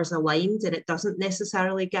stars aligned, and it doesn't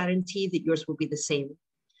necessarily guarantee that yours will be the same.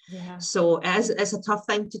 So it's a tough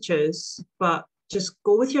thing to choose, but just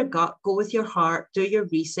go with your gut, go with your heart, do your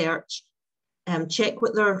research, check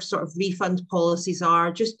what their sort of refund policies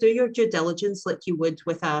are. Just do your due diligence like you would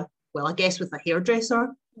with a hairdresser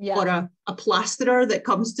or a plasterer that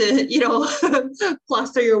comes to, you know,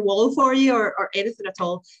 plaster your wall for you, or anything at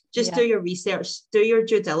all. Just do your research, do your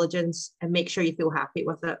due diligence, and make sure you feel happy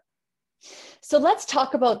with it. So let's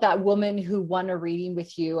talk about that woman who won a reading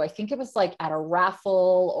with you. I think it was like at a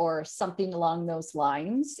raffle or something along those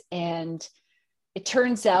lines. And it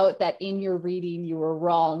turns out that in your reading, you were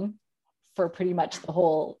wrong for pretty much the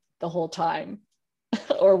whole the whole time.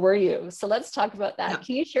 Or were you? So let's talk about that. Yeah.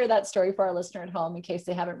 Can you share that story for our listener at home in case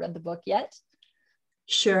they haven't read the book yet?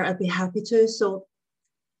 Sure, I'd be happy to. So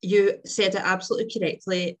you said it absolutely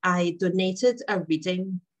correctly. I donated a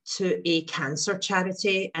reading to a cancer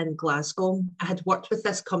charity in Glasgow. I had worked with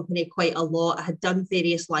this company quite a lot. I had done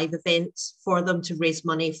various live events for them to raise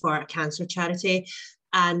money for a cancer charity.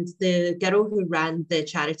 And the girl who ran the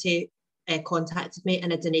charity contacted me,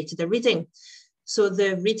 and I donated a reading. So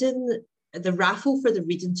the raffle for the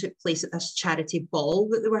reading took place at this charity ball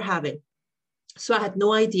that they were having. So I had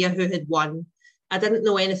no idea who had won. I didn't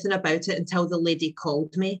know anything about it until the lady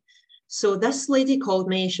called me. So this lady called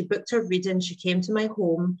me, she booked her reading, she came to my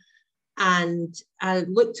home, and I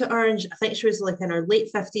looked at her, and I think she was like in her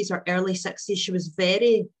late 50s or early 60s. She was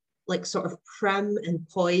very like sort of prim and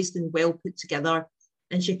poised and well put together.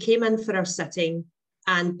 And she came in for her sitting,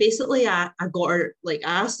 and basically I got her, like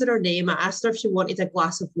I asked her name, I asked her if she wanted a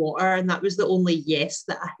glass of water, and that was the only yes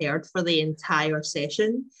that I heard for the entire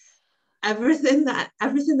session. Everything that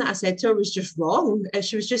I said to her was just wrong.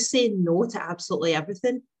 She was just saying no to absolutely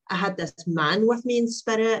everything. I had this man with me in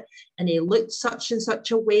spirit, and he looked such and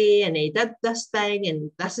such a way, and he did this thing,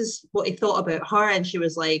 and this is what he thought about her. And she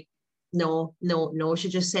was like, no. She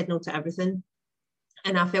just said no to everything.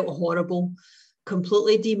 And I felt horrible,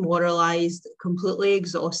 completely demoralized, completely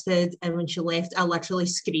exhausted. And when she left, I literally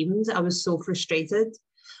screamed. I was so frustrated.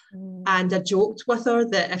 And I joked with her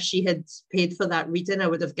that if she had paid for that reading, I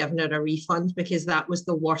would have given her a refund, because that was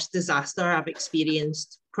the worst disaster I've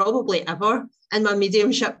experienced probably ever in my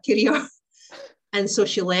mediumship career. And so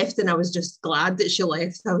she left, and I was just glad that she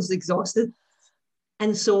left. I was exhausted.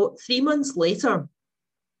 And so 3 months later,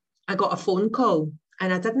 I got a phone call,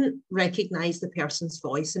 and I didn't recognize the person's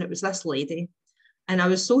voice. And it was this lady. And I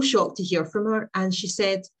was so shocked to hear from her. And she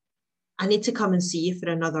said, I need to come and see you for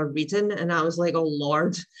another reading. And I was like, oh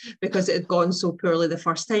Lord, because it had gone so poorly the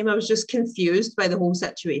first time. I was just confused by the whole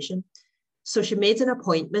situation. So she made an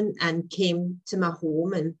appointment and came to my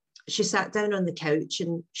home, and she sat down on the couch,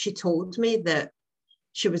 and she told me that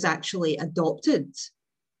she was actually adopted,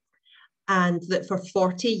 and that for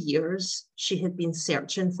 40 years she had been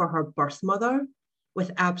searching for her birth mother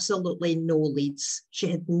with absolutely no leads.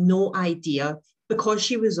 She had no idea. Because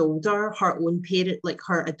she was older, her own parent, like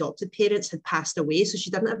her adopted parents, had passed away. So she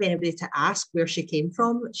didn't have anybody to ask where she came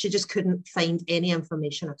from. She just couldn't find any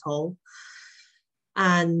information at all.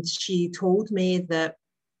 And she told me that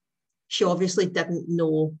she obviously didn't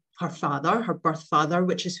know her father, her birth father,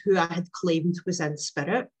 which is who I had claimed was in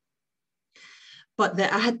spirit. But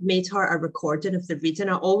that I had made her a recording of the reading.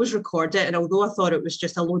 I always record it. And although I thought it was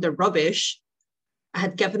just a load of rubbish, I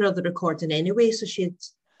had given her the recording anyway. So she had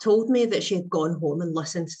told me that she had gone home and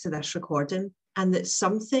listened to this recording, and that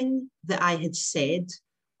something that I had said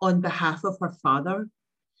on behalf of her father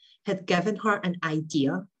had given her an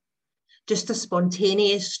idea, just a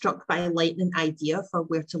spontaneous, struck by lightning idea for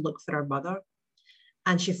where to look for her mother.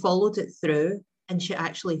 And she followed it through, and she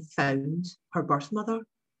actually found her birth mother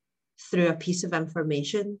through a piece of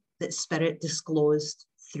information that Spirit disclosed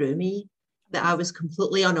through me, that I was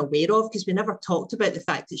completely unaware of, because we never talked about the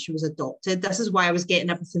fact that she was adopted. This is why I was getting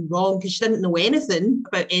everything wrong, because she didn't know anything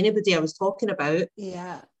about anybody I was talking about.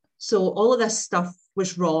 Yeah. So all of this stuff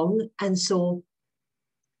was wrong. And so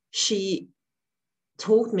she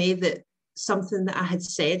told me that something that I had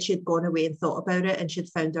said, she had gone away and thought about it, and she'd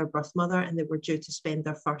found her birth mother, and they were due to spend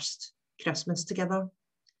their first Christmas together.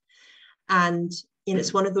 And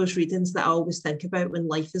it's one of those readings that I always think about when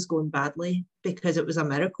life is going badly, because it was a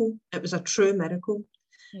miracle. It was a true miracle.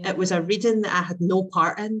 Yeah. It was a reading that I had no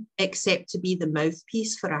part in, except to be the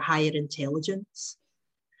mouthpiece for a higher intelligence.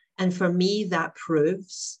 And for me, that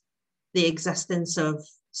proves the existence of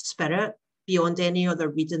spirit beyond any other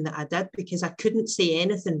reading that I did, because I couldn't say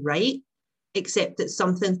anything right, except that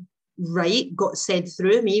something right got said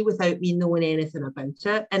through me without me knowing anything about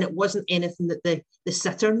it. And it wasn't anything that the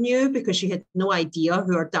sitter knew, because she had no idea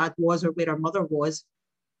who her dad was or where her mother was.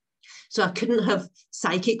 So I couldn't have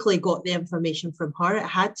psychically got the information from her. It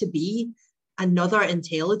had to be another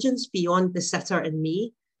intelligence beyond the sitter and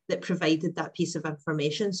me that provided that piece of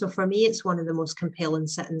information. So for me, it's one of the most compelling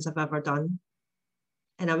sittings I've ever done.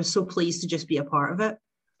 And I was so pleased to just be a part of it.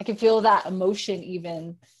 I can feel that emotion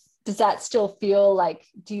even. Does that still feel like,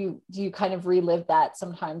 do you kind of relive that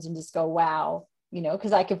sometimes and just go, wow,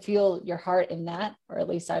 because I can feel your heart in that, or at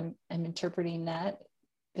least I'm interpreting that. It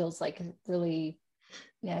feels like really,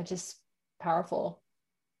 just powerful.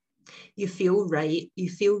 You feel right.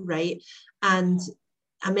 And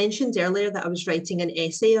I mentioned earlier that I was writing an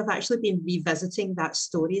essay. I've actually been revisiting that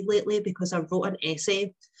story lately, because I wrote an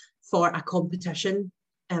essay for a competition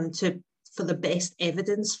to for the best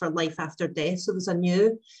evidence for life after death. So there's a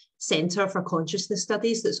new Center for Consciousness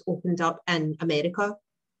Studies that's opened up in America.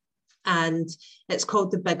 And it's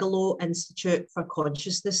called the Bigelow Institute for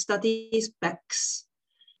Consciousness Studies, BICS.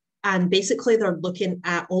 And basically they're looking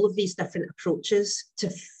at all of these different approaches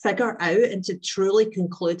to figure out and to truly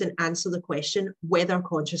conclude and answer the question whether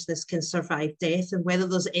consciousness can survive death and whether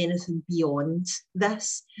there's anything beyond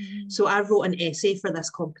this. Mm-hmm. So I wrote an essay for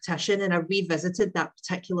this competition and I revisited that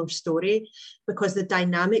particular story because the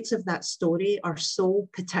dynamics of that story are so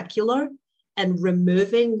particular, and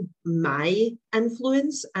removing my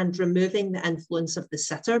influence and removing the influence of the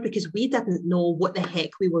sitter, because we didn't know what the heck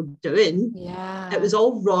we were doing. Yeah. It was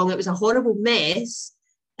all wrong. It was a horrible mess.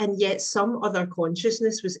 And yet some other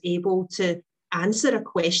consciousness was able to answer a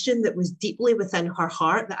question that was deeply within her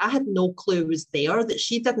heart that I had no clue was there, that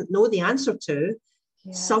she didn't know the answer to.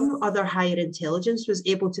 Yes. Some other higher intelligence was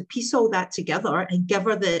able to piece all that together and give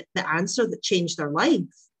her the answer that changed her life.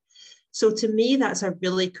 So to me, that's a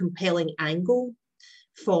really compelling angle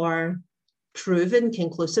for proving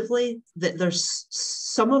conclusively that there's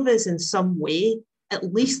some of us in some way,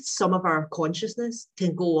 at least some of our consciousness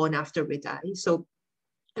can go on after we die. So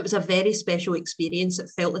it was a very special experience.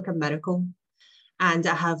 It felt like a miracle, and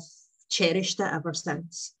I have cherished it ever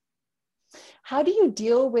since. How do you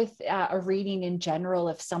deal with a reading in general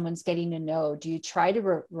if someone's getting to know? Do you try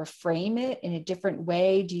to reframe it in a different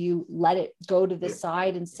way? Do you let it go to the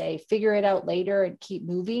side and say, figure it out later and keep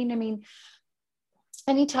moving? I mean,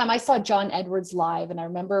 anytime I saw John Edwards live, and I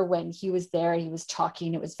remember when he was there, he was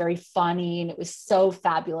talking, it was very funny and it was so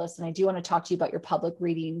fabulous. And I do want to talk to you about your public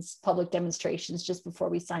readings, public demonstrations, just before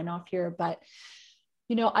we sign off here. But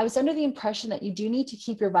you know, I was under the impression that you do need to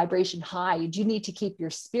keep your vibration high. You do need to keep your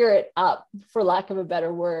spirit up, for lack of a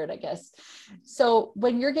better word, I guess. So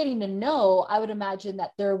when you're getting to know, I would imagine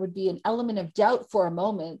that there would be an element of doubt for a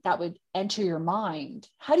moment that would enter your mind.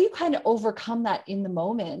 How do you kind of overcome that in the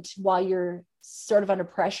moment while you're sort of under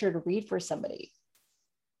pressure to read for somebody?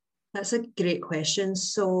 That's a great question.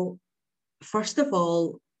 So first of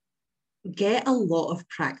all, get a lot of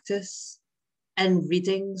practice in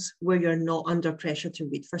readings where you're not under pressure to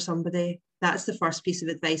read for somebody. That's the first piece of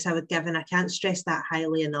advice I would give, and I can't stress that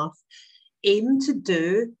highly enough. Aim to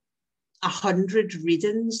do 100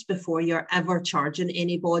 readings before you're ever charging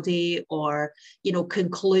anybody or, you know,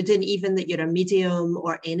 concluding even that you're a medium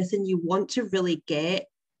or anything. You want to really get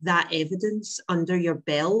that evidence under your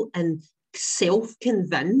belt and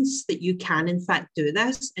self-convince that you can in fact do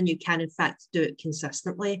this and you can in fact do it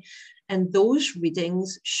consistently. And those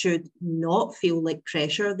readings should not feel like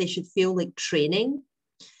pressure. They should feel like training.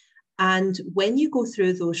 And when you go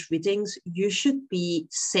through those readings, you should be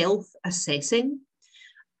self-assessing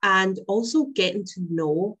and also getting to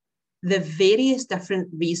know the various different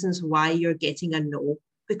reasons why you're getting a no,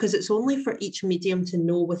 because it's only for each medium to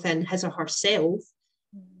know within his or herself.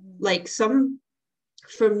 Like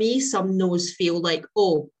for me, some no's feel like,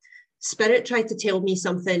 oh, Spirit tried to tell me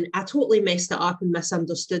something, I totally messed it up and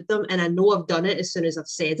misunderstood them, and I know I've done it as soon as I've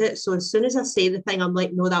said it. So as soon as I say the thing, I'm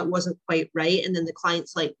like, no, that wasn't quite right. And then the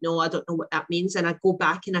client's like, no, I don't know what that means. And I go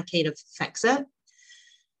back and I kind of fix it.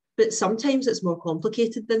 But sometimes it's more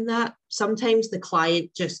complicated than that. Sometimes the client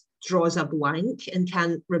just draws a blank and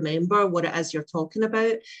can't remember what it is you're talking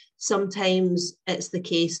about. Sometimes it's the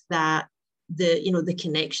case that the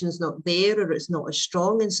connection's not there or it's not as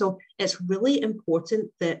strong. And so it's really important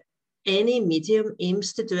that any medium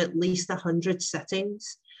aims to do at least 100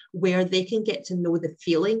 sittings where they can get to know the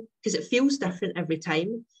feeling, because it feels different every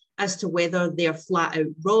time as to whether they're flat out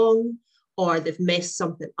wrong or they've messed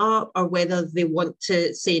something up, or whether they want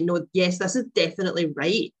to say, no, yes, this is definitely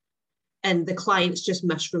right, and the client's just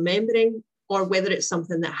misremembering, or whether it's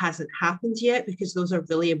something that hasn't happened yet, because those are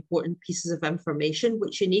really important pieces of information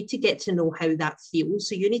which you need to get to know how that feels.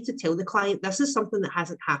 So you need to tell the client, this is something that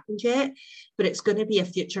hasn't happened yet, but it's going to be a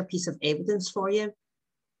future piece of evidence for you.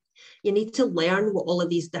 You need to learn what all of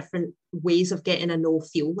these different ways of getting a no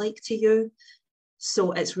feel like to you.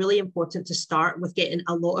 So it's really important to start with getting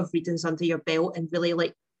a lot of readings under your belt and really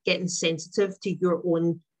like getting sensitive to your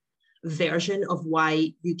own version of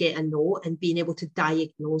why you get a no and being able to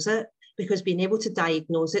diagnose it. Because being able to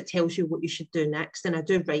diagnose it tells you what you should do next. And I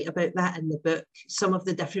do write about that in the book, some of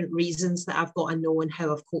the different reasons that I've got to know and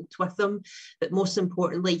how I've coped with them. But most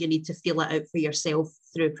importantly, you need to feel it out for yourself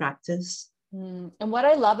through practice. And what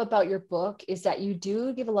I love about your book is that you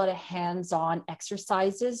do give a lot of hands-on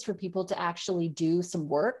exercises for people to actually do some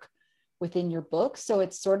work within your book. So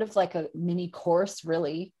it's sort of like a mini course,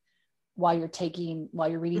 really, while you're reading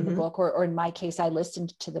the book, or in my case, I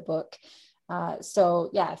listened to the book. So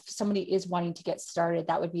yeah, if somebody is wanting to get started,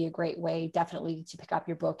 that would be a great way, definitely, to pick up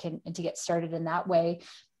your book and to get started in that way.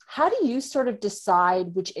 How do you sort of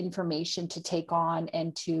decide which information to take on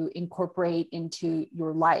and to incorporate into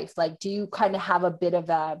your life? Like, do you kind of have a bit of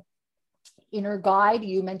a inner guide?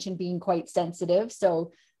 You mentioned being quite sensitive.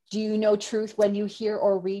 So do you know truth when you hear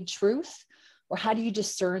or read truth? Or how do you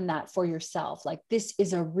discern that for yourself? Like, this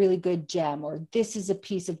is a really good gem, or this is a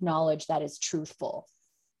piece of knowledge that is truthful.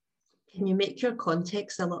 Can you make your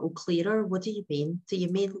context a little clearer? What do you mean? Do you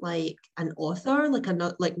mean like an author? Like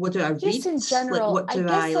what do I read? Just in general, like what do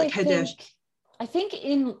I like? How do I? I think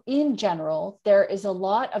in general, there is a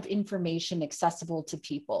lot of information accessible to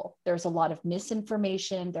people. There's a lot of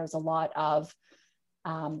misinformation. There's a lot of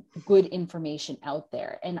good information out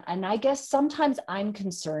there. And I guess sometimes I'm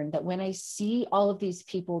concerned that when I see all of these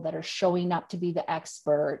people that are showing up to be the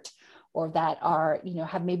expert, or that are,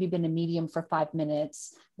 have maybe been a medium for 5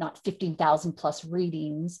 minutes, not 15,000 plus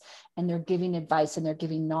readings, and they're giving advice and they're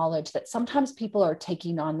giving knowledge, that sometimes people are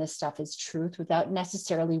taking on this stuff as truth without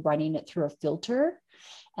necessarily running it through a filter.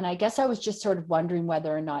 And I guess I was just sort of wondering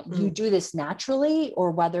whether or not you do this naturally,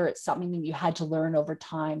 or whether it's something that you had to learn over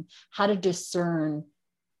time, how to discern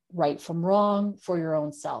right from wrong for your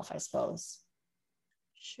own self, I suppose.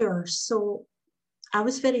 Sure. So I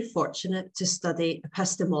was very fortunate to study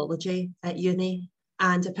epistemology at uni,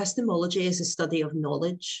 and epistemology is a study of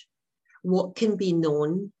knowledge. What can be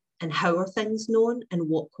known, and how are things known, and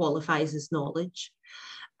what qualifies as knowledge.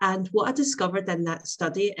 And what I discovered in that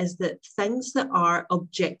study is that things that are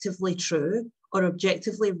objectively true or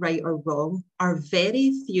objectively right or wrong are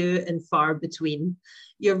very few and far between.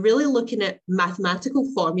 You're really looking at mathematical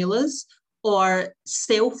formulas or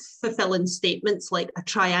self-fulfilling statements like a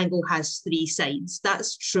triangle has 3 sides.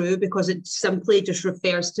 That's true because it simply just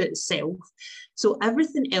refers to itself. So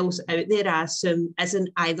everything else out there, I assume, isn't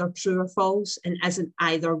either true or false and isn't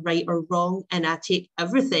either right or wrong. And I take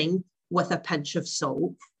everything with a pinch of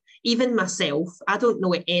salt. Even myself, I don't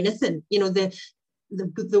know anything.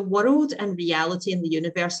 The world and reality in the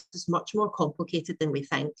universe is much more complicated than we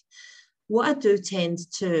think. What I do tend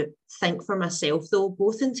to think for myself, though,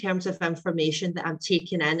 both in terms of information that I'm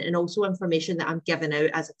taking in and also information that I'm giving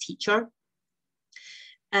out as a teacher,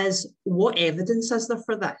 is what evidence is there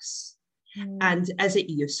for this? And is it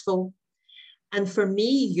useful? And for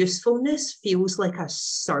me, usefulness feels like a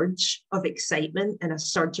surge of excitement and a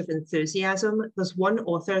surge of enthusiasm. There's one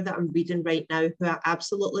author that I'm reading right now who I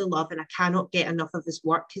absolutely love, and I cannot get enough of his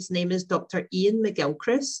work. His name is Dr. Ian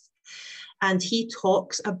McGilchrist. And he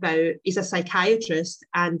talks about, he's a psychiatrist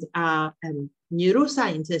and a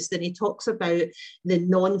neuroscientist, and he talks about the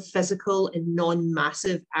non-physical and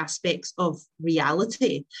non-massive aspects of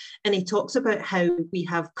reality. And he talks about how we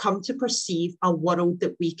have come to perceive a world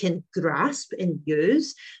that we can grasp and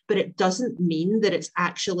use, but it doesn't mean that it's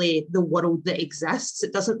actually the world that exists.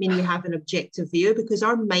 It doesn't mean we have an objective view, because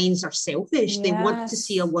our minds are selfish. Yes. They want to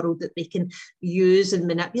see a world that they can use and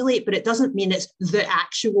manipulate, but it doesn't mean it's the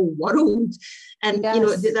actual world. And,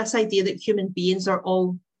 yes. This idea that human beings are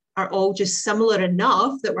all just similar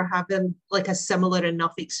enough that we're having like a similar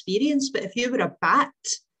enough experience. But if you were a bat,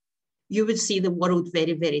 you would see the world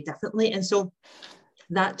very, very differently. And so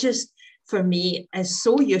that just, for me, is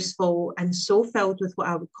so useful and so filled with what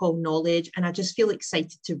I would call knowledge. And I just feel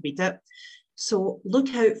excited to read it. So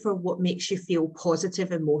look out for what makes you feel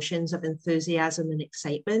positive emotions of enthusiasm and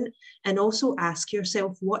excitement. And also ask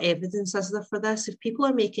yourself, what evidence is there for this? If people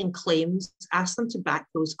are making claims, ask them to back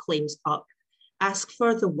those claims up. Ask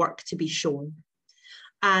for the work to be shown.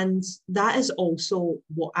 And that is also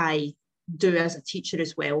what I do as a teacher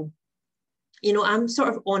as well. I'm sort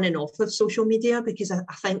of on and off of social media because I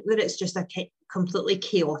think that it's just a completely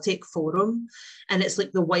chaotic forum, and it's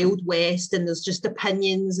like the Wild West, and there's just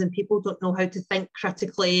opinions and people don't know how to think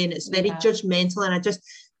critically, and it's very judgmental. And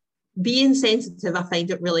being sensitive, I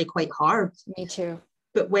find it really quite hard. Me too.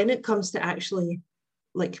 But when it comes to actually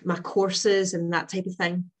like my courses and that type of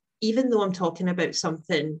thing, even though I'm talking about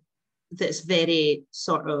something that's very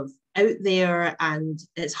sort of out there and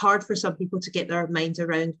it's hard for some people to get their minds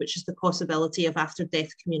around, which is the possibility of after-death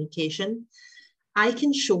communication, I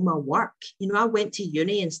can show my work. I went to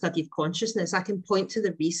uni and studied consciousness. I can point to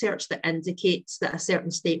the research that indicates that a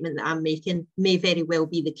certain statement that I'm making may very well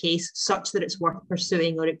be the case, such that it's worth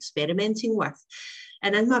pursuing or experimenting with.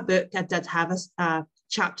 And in my book, I did have a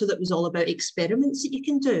chapter that was all about experiments that you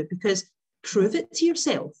can do, because prove it to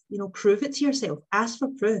yourself, prove it to yourself, ask for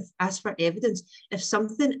proof, ask for evidence. If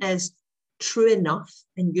something is true enough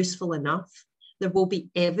and useful enough, there will be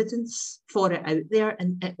evidence for it out there,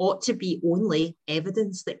 and it ought to be only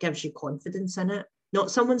evidence that gives you confidence in it, not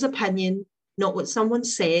someone's opinion, not what someone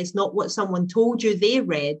says, not what someone told you they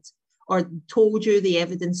read or told you the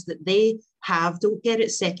evidence that they have. Don't get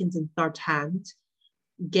it second and third hand.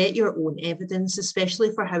 Get your own evidence,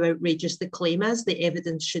 especially for how outrageous the claim is. The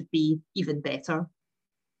evidence should be even better.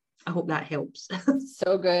 I hope that helps.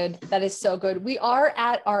 So good. That is so good. We are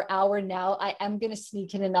at our hour now. I am going to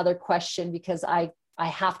sneak in another question because I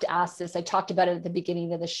have to ask this. I talked about it at the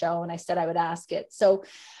beginning of the show and I said I would ask it. So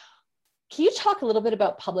can you talk a little bit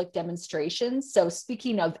about public demonstrations? So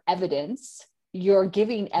speaking of evidence, you're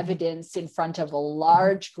giving evidence in front of a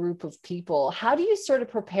large group of people. How do you sort of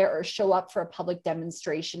prepare or show up for a public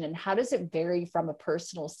demonstration, and how does it vary from a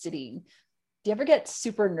personal sitting? Do you ever get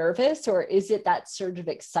super nervous, or is it that surge of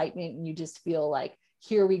excitement and you just feel like,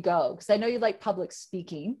 here we go? Because I know you like public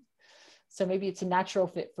speaking, so maybe it's a natural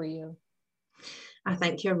fit for you. I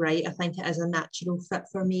think you're right. I think it is a natural fit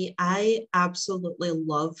for me. I absolutely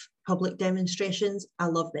love public demonstrations. I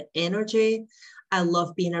love the energy. I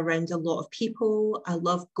love being around a lot of people. I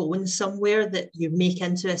love going somewhere that you make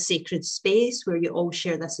into a sacred space where you all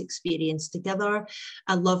share this experience together.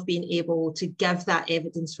 I love being able to give that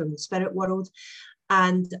evidence from the spirit world.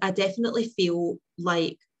 And I definitely feel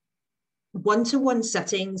like one-to-one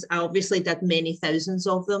sittings, I obviously did many thousands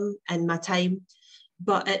of them in my time,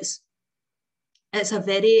 but it's a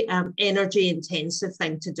very energy intensive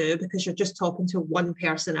thing to do because you're just talking to one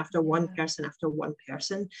person after one person after one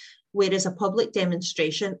person. Whereas a public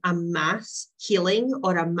demonstration, a mass healing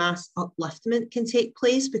or a mass upliftment can take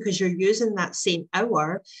place because you're using that same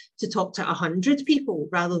hour to talk to 100 people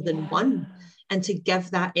rather than one, and to give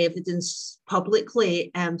that evidence publicly.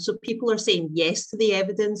 So people are saying yes to the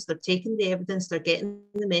evidence, they're taking the evidence, they're getting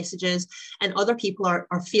the messages, and other people are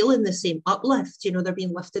feeling the same uplift. You know, they're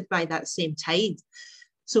being lifted by that same tide.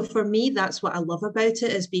 So for me, that's what I love about it,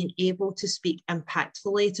 is being able to speak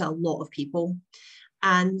impactfully to a lot of people.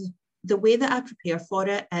 And the way that I prepare for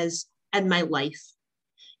it is in my life.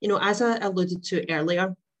 You know, as I alluded to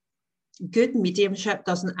earlier, good mediumship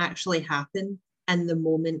doesn't actually happen in the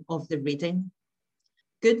moment of the reading.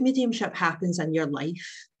 Good mediumship happens in your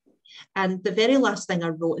life. And the very last thing I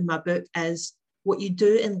wrote in my book is, what you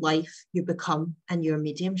do in life, you become in your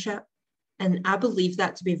mediumship. And I believe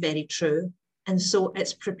that to be very true. And so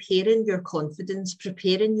it's preparing your confidence,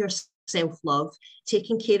 preparing your self-love,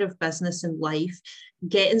 taking care of business in life,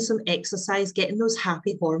 getting some exercise, getting those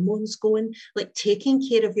happy hormones going, like taking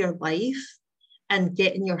care of your life and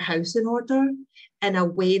getting your house in order in a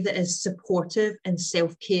way that is supportive and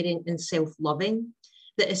self-caring and self-loving,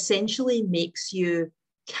 that essentially makes you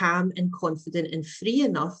calm and confident and free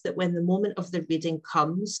enough that when the moment of the reading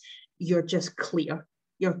comes, you're just clear.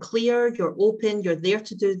 You're clear, you're open, you're there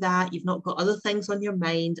to do that. You've not got other things on your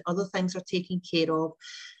mind, other things are taken care of.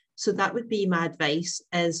 So that would be my advice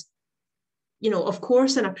is, you know, of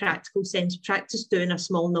course, in a practical sense, practice doing a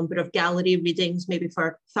small number of gallery readings, maybe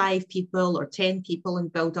for 5 people or 10 people,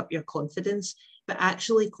 and build up your confidence. But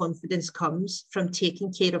actually, confidence comes from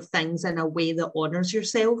taking care of things in a way that honors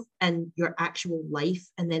yourself and your actual life.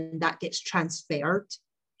 And then that gets transferred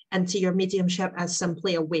into your mediumship as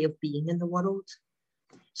simply a way of being in the world.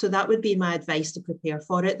 So that would be my advice to prepare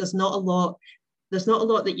for it. There's not a lot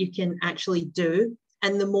that you can actually do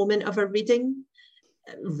in the moment of a reading,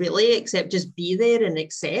 really, except just be there and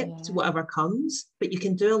accept whatever comes. But you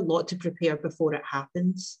can do a lot to prepare before it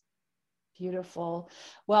happens. Beautiful.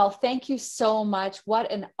 Well, thank you so much.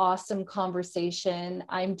 What an awesome conversation.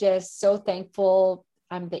 I'm just so thankful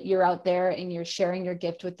that you're out there and you're sharing your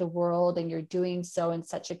gift with the world, and you're doing so in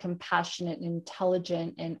such a compassionate,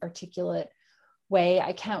 intelligent, and articulate way.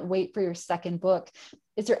 I can't wait for your second book.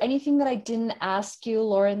 Is there anything that I didn't ask you,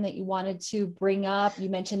 Lauren, that you wanted to bring up? You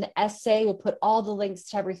mentioned the essay. We'll put all the links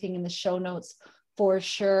to everything in the show notes for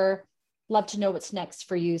sure. Love to know what's next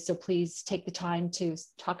for you. So please take the time to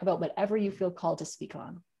talk about whatever you feel called to speak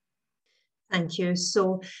on. Thank you.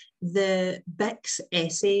 So the BICS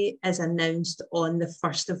essay is announced on the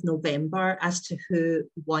 1st of November as to who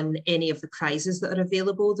won any of the prizes that are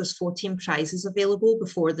available. There's 14 prizes available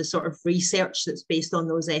before the sort of research that's based on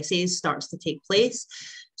those essays starts to take place.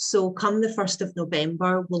 So come the 1st of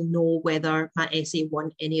November, we'll know whether my essay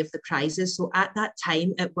won any of the prizes. So at that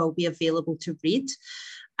time, it will be available to read.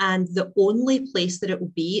 And the only place that it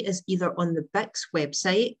will be is either on the BICS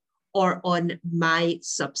website or on my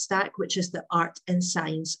Substack, which is the Art and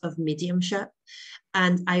Science of Mediumship.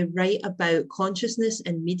 And I write about consciousness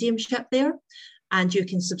and mediumship there, and you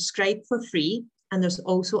can subscribe for free. And there's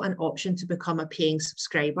also an option to become a paying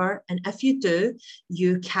subscriber. And if you do,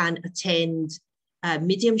 you can attend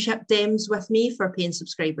mediumship dems with me for paying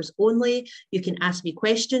subscribers only. You can ask me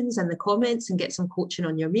questions in the comments and get some coaching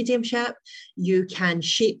on your mediumship. You can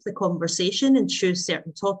shape the conversation and choose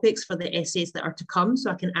certain topics for the essays that are to come,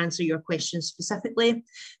 so I can answer your questions specifically.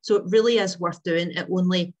 So it really is worth doing at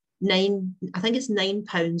only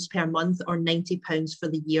 £9 per month, or £90 for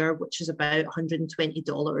the year, which is about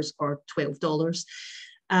 $120 or $12.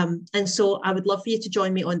 And so I would love for you to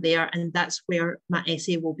join me on there, and that's where my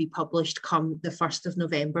essay will be published come the 1st of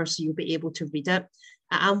November, so you'll be able to read it.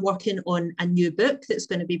 I am working on a new book that's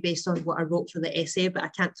going to be based on what I wrote for the essay, but I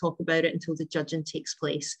can't talk about it until the judging takes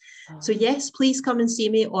place. So yes, please come and see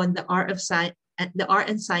me on the Art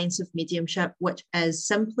and Science of Mediumship, which is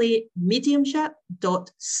simply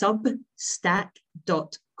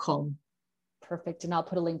mediumship.substack.com. Perfect. And I'll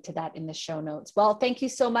put a link to that in the show notes. Well, thank you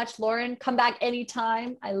so much, Lauren. Come back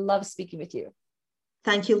anytime. I love speaking with you.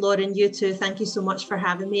 Thank you, Lauren. You too. Thank you so much for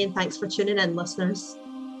having me, and thanks for tuning in, listeners.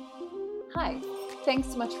 Hi. Thanks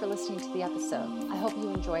so much for listening to the episode. I hope you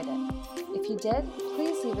enjoyed it. If you did,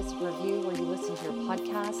 please leave us a review where you listen to your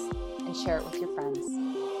podcast and share it with your friends.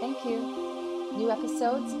 Thank you. New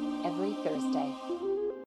episodes every Thursday.